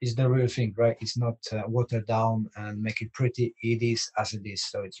it's the real thing, right? It's not watered down and make it pretty. It is as it is.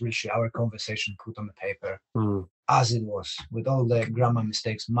 So it's literally our conversation put on the paper as it was, with all the grammar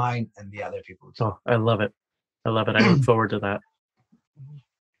mistakes, mine and the other people too. Oh, I love it. I look forward to that.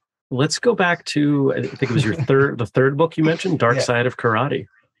 Let's go back to, I think it was the third book you mentioned, Dark Side of Karate.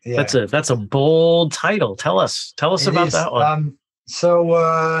 Yeah. That's a bold title. Tell us about that one.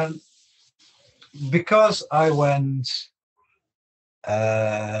 Because I went,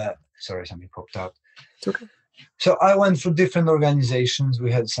 sorry, something popped out. It's okay. So I went through different organizations.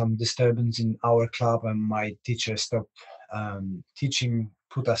 We had some disturbance in our club, and my teacher stopped teaching,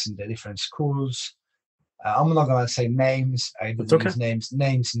 put us in the different schools. I'm not gonna say names. I didn't use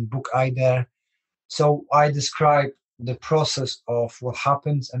names in book either. So I described the process of what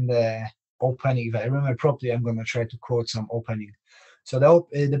happens and the opening. If I remember properly, I'm gonna try to quote some opening. So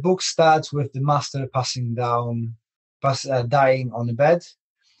the book starts with the master dying on the bed.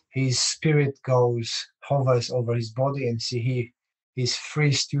 His spirit hovers over his body, and he his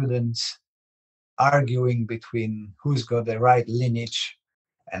three students arguing between who's got the right lineage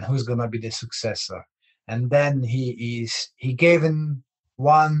and who's gonna be the successor. And then he gave him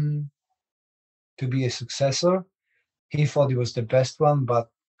one to be a successor. He thought he was the best one, but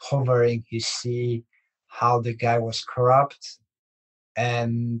hovering, he see how the guy was corrupt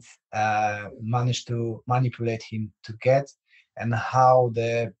and managed to manipulate him to get, and how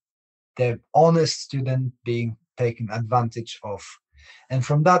the honest student being taken advantage of. And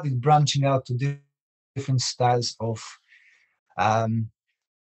from that, it's branching out to different styles of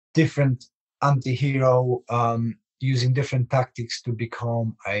different anti-hero, using different tactics to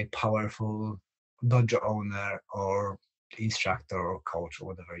become a powerful dojo owner or instructor or coach or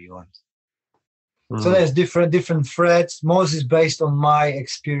whatever you want. So there's different threads. Most is based on my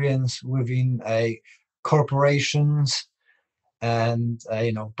experience within corporations, and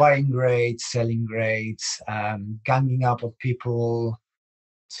buying grades, selling grades, ganging up on people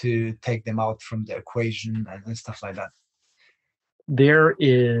to take them out from the equation and stuff like that. There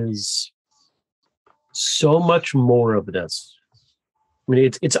is so much more of this. I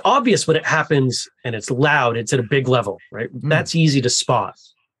mean, it's obvious when it happens and it's loud, it's at a big level, right? That's easy to spot.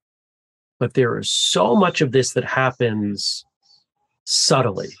 But there is so much of this that happens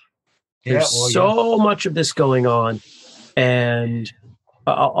subtly. There's so much of this going on. And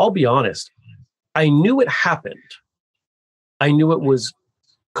I'll be honest, I knew it happened. I knew it was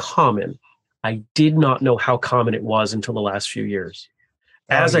common. I did not know how common it was until the last few years.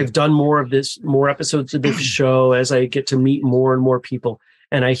 As I've done more episodes of this show, as I get to meet more and more people,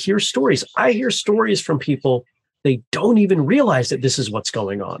 and I hear stories from people, they don't even realize that this is what's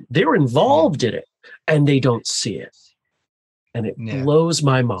going on. They're involved in it and they don't see it. And it blows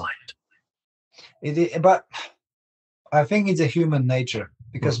my mind. But I think it's a human nature,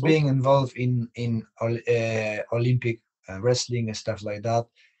 because being involved in Olympic wrestling and stuff like that,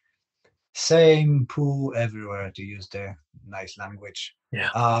 same poo everywhere, to use the nice language.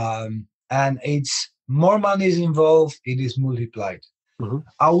 And it's more money is involved, it is multiplied.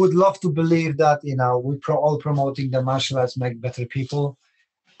 I would love to believe that we're all promoting the martial arts make better people,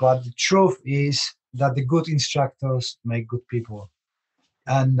 but the truth is that the good instructors make good people,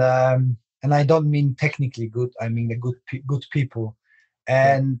 and I don't mean technically good, I mean the good people.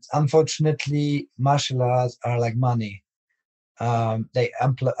 And unfortunately, martial arts are like money. They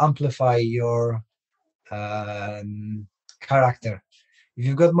amplify your character. If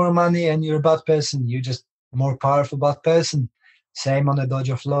you've got more money and you're a bad person, you're just more powerful bad person. Same on the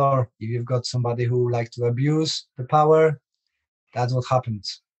dojo floor. If you've got somebody who like to abuse the power, that's what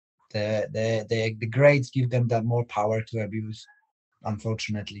happens. The grades give them that more power to abuse,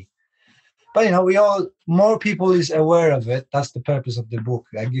 unfortunately. But more people is aware of it. That's the purpose of the book.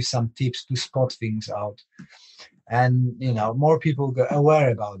 I give some tips to spot things out, and more people get aware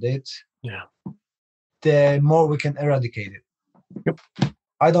about it. The more we can eradicate it.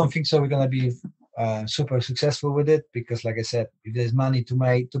 I don't think so we're gonna be super successful with it, because, like I said, if there's money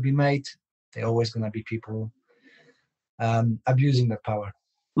to be made, there always gonna be people abusing that power.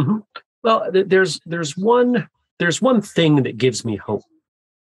 Well, there's one thing that gives me hope,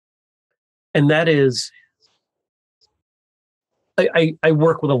 and that is I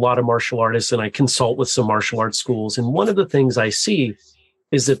work with a lot of martial artists and I consult with some martial arts schools, and one of the things I see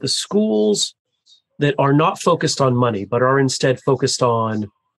is that the schools that are not focused on money but are instead focused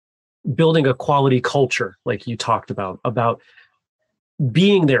on building a quality culture, like you talked about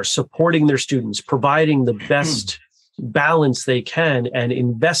being there, supporting their students, providing the best balance they can, and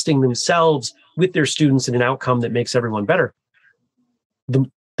investing themselves with their students in an outcome that makes everyone better,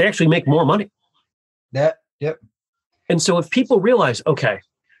 they actually make more money. Yep. And so if people realize, okay,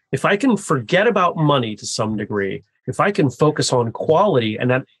 if I can forget about money to some degree, if I can focus on quality,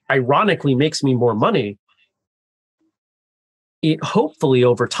 and that ironically makes me more money, it hopefully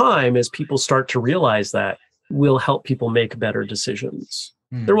over time, as people start to realize that, will help people make better decisions.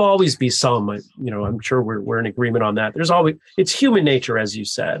 There will always be some, I'm sure we're in agreement on that. It's human nature, as you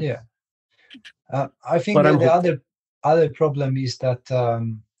said. I think that the other problem is that,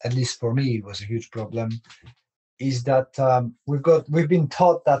 at least for me, it was a huge problem, is that we've been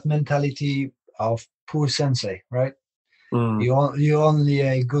taught that mentality of poor sensei, right? You're only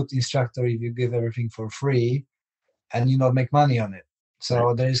a good instructor if you give everything for free and you not make money on it.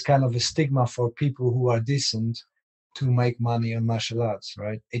 So there is kind of a stigma for people who are decent to make money on martial arts,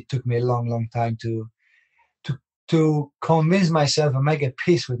 right? It took me a long, long time to convince myself and make a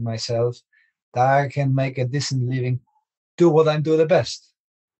peace with myself that I can make a decent living, do what I do the best,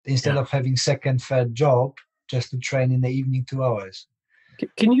 instead of having second, third job just to train in the evening 2 hours.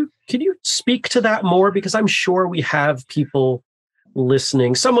 Can you speak to that more? Because I'm sure we have people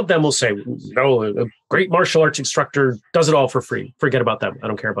listening, some of them will say, no, a great martial arts instructor does it all for free. Forget about them. I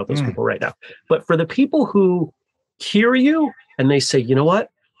don't care about those people right now. But for the people who hear you and they say, you know what?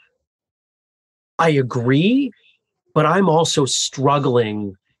 I agree, but I'm also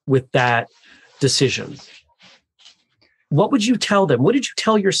struggling with that decision. What would you tell them? What did you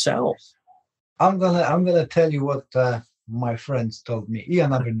tell yourself? I'm gonna tell you what my friends told me.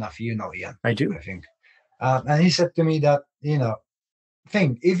 Ian Abernathy, you know Ian. I do. I think. And he said to me that,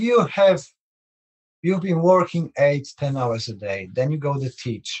 think, if you've been working 8-10 hours a day, then you go to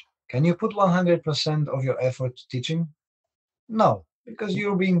teach. Can you put 100% of your effort to teaching? No, because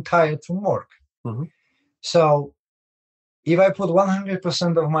you're being tired from work. Mm-hmm. So if I put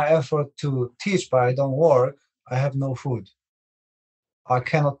 100% of my effort to teach, but I don't work, I have no food. I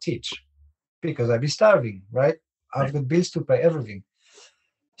cannot teach because I'd be starving, right? I've got bills to pay, everything.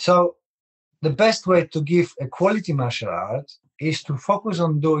 So the best way to give a quality martial art is to focus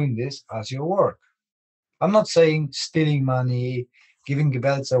on doing this as your work. I'm not saying stealing money, giving the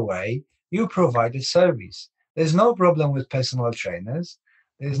belts away. You provide a service. There's no problem with personal trainers.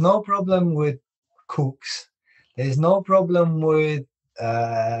 There's no problem with cooks. There's no problem with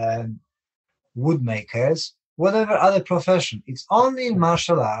woodmakers, whatever other profession. It's only in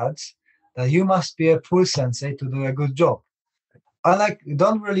martial arts that you must be a full sensei to do a good job. I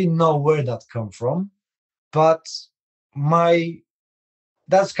don't really know where that come from, but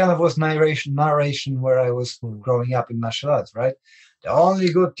that's kind of was narration where I was growing up in martial arts, right? The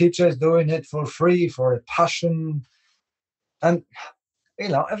only good teacher is doing it for free, for a passion. And,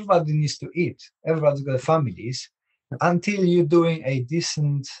 everybody needs to eat. Everybody's got families. Until you're doing a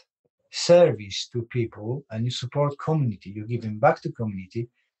decent service to people and you support community, you're giving back to community,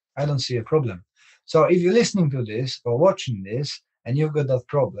 I don't see a problem. So if you're listening to this or watching this and you've got that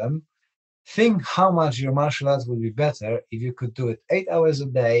problem, think how much your martial arts would be better if you could do it 8 hours a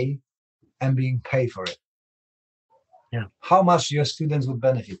day and being paid for it. Yeah. How much your students would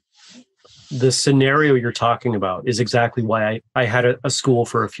benefit. The scenario you're talking about is exactly why I had a school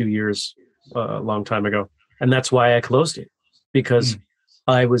for a few years, a long time ago. And that's why I closed it, because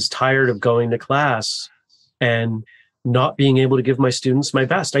I was tired of going to class and not being able to give my students my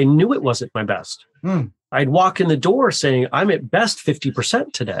best. I knew it wasn't my best. I'd walk in the door saying, I'm at best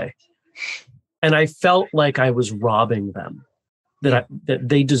 50% today. And I felt like I was robbing them, that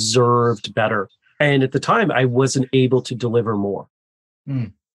they deserved better. And at the time, I wasn't able to deliver more.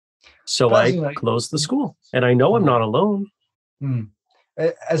 So I closed the school. And I know I'm not alone.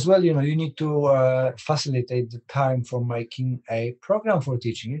 As well, you need to facilitate the time for making a program for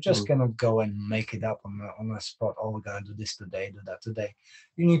teaching. You just cannot go and make it up on a spot. Oh, we're going to do this today, do that today.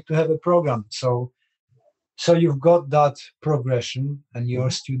 You need to have a program. So you've got that progression and your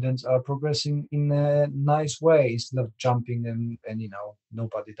students are progressing in a nice way instead of jumping and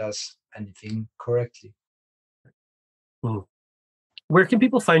nobody does anything correctly. Where can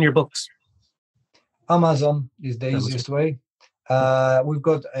people find your books? Amazon is the easiest way. We've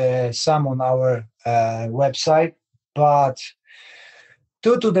got some on our website, but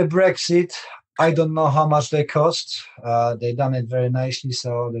due to the Brexit, I don't know how much they cost. They done it very nicely,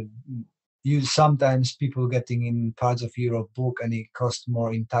 so sometimes people getting in parts of Europe book and it costs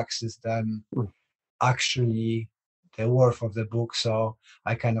more in taxes than actually the worth of the book. So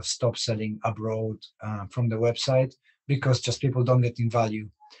I kind of stopped selling abroad from the website because just people don't get in value.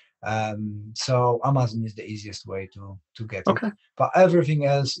 So Amazon is the easiest way to get it. But everything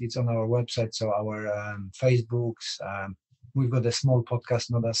else, it's on our website. So our Facebooks, we've got a small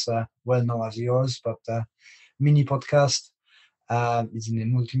podcast, not as well known as yours, but mini podcast. It's in the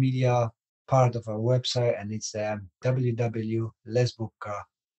multimedia part of our website, and it's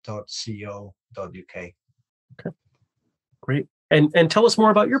www.lesbubka.co.uk. Okay, great. And tell us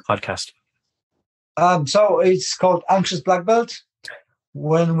more about your podcast. So it's called Anxious Black Belt.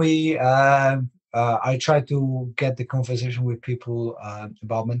 When I try to get the conversation with people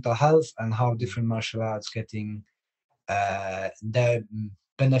about mental health and how different martial arts getting they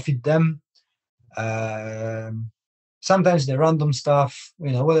benefit them. Sometimes the random stuff,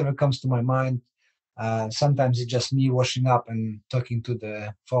 whatever comes to my mind. Sometimes it's just me washing up and talking to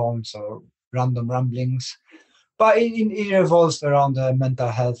the phones or random ramblings. But it revolves around mental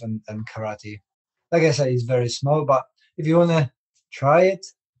health and karate. Like I said, it's very small, but if you want to try it,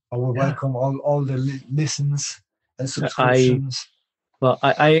 I will welcome all the listens and subscriptions.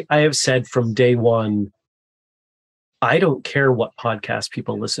 I have said from day one, I don't care what podcast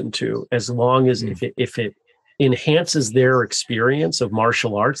people listen to, as long as if it enhances their experience of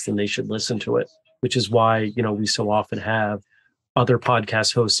martial arts, then they should listen to it, which is why, we so often have other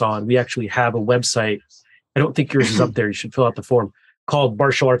podcast hosts on. We actually have a website I don't think yours is up there. You should fill out the form called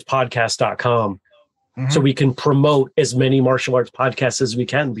martialartspodcast.com. So we can promote as many martial arts podcasts as we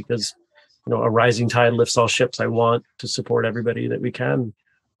can, because, a rising tide lifts all ships. I want to support everybody that we can.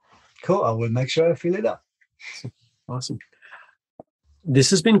 Cool. I will make sure I fill it up. Awesome. This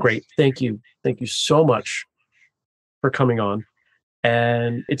has been great. Thank you. Thank you so much for coming on.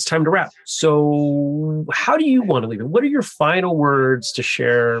 And it's time to wrap. So how do you want to leave it? What are your final words to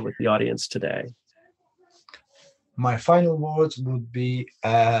share with the audience today? My final words would be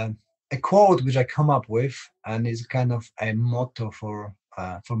a quote which I come up with, and is kind of a motto for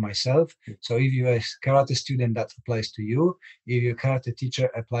myself. So if you're a karate student, that applies to you. If you're a karate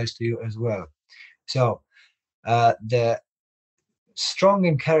teacher, applies to you as well. So the strong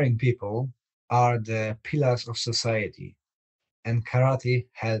and caring people are the pillars of society, and karate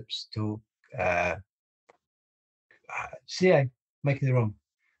helps to see, I make it wrong.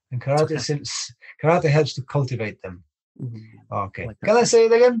 And karate helps to cultivate them. Okay. Like, can I say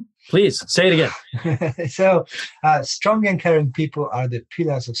it again? Please say it again. So strong and caring people are the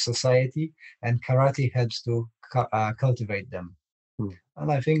pillars of society, and karate helps to cultivate them.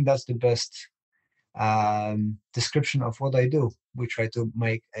 And I think that's the best description of what I do. We try to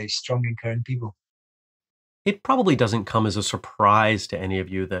make a strong and caring people. It probably doesn't come as a surprise to any of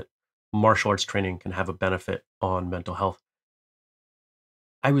you that martial arts training can have a benefit on mental health.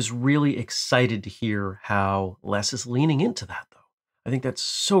 I was really excited to hear how Les is leaning into that, though. I think that's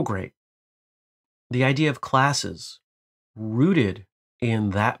so great. The idea of classes rooted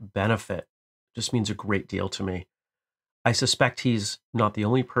in that benefit just means a great deal to me. I suspect he's not the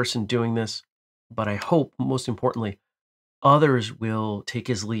only person doing this, but I hope, most importantly, others will take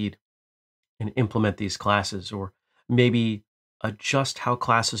his lead and implement these classes, or maybe adjust how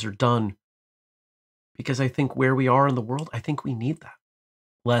classes are done, because I think where we are in the world, I think we need that.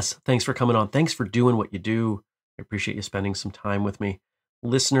 Les, thanks for coming on. Thanks for doing what you do. I appreciate you spending some time with me.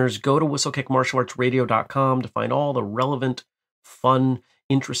 Listeners, go to whistlekickmartialartsradio.com to find all the relevant, fun,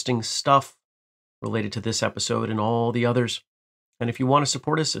 interesting stuff related to this episode and all the others. And if you want to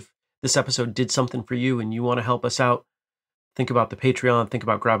support us, if this episode did something for you and you want to help us out, think about the Patreon, think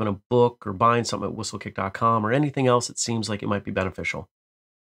about grabbing a book or buying something at whistlekick.com or anything else that seems like it might be beneficial.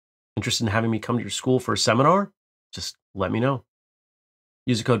 Interested in having me come to your school for a seminar? Just let me know.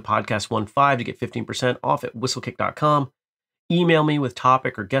 Use the code podcast15 to get 15% off at whistlekick.com. Email me with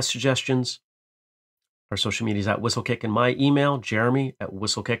topic or guest suggestions. Our social media is at whistlekick, and my email,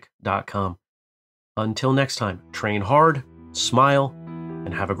 jeremy@whistlekick.com. Until next time, train hard, smile,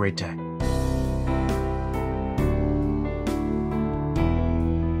 and have a great day.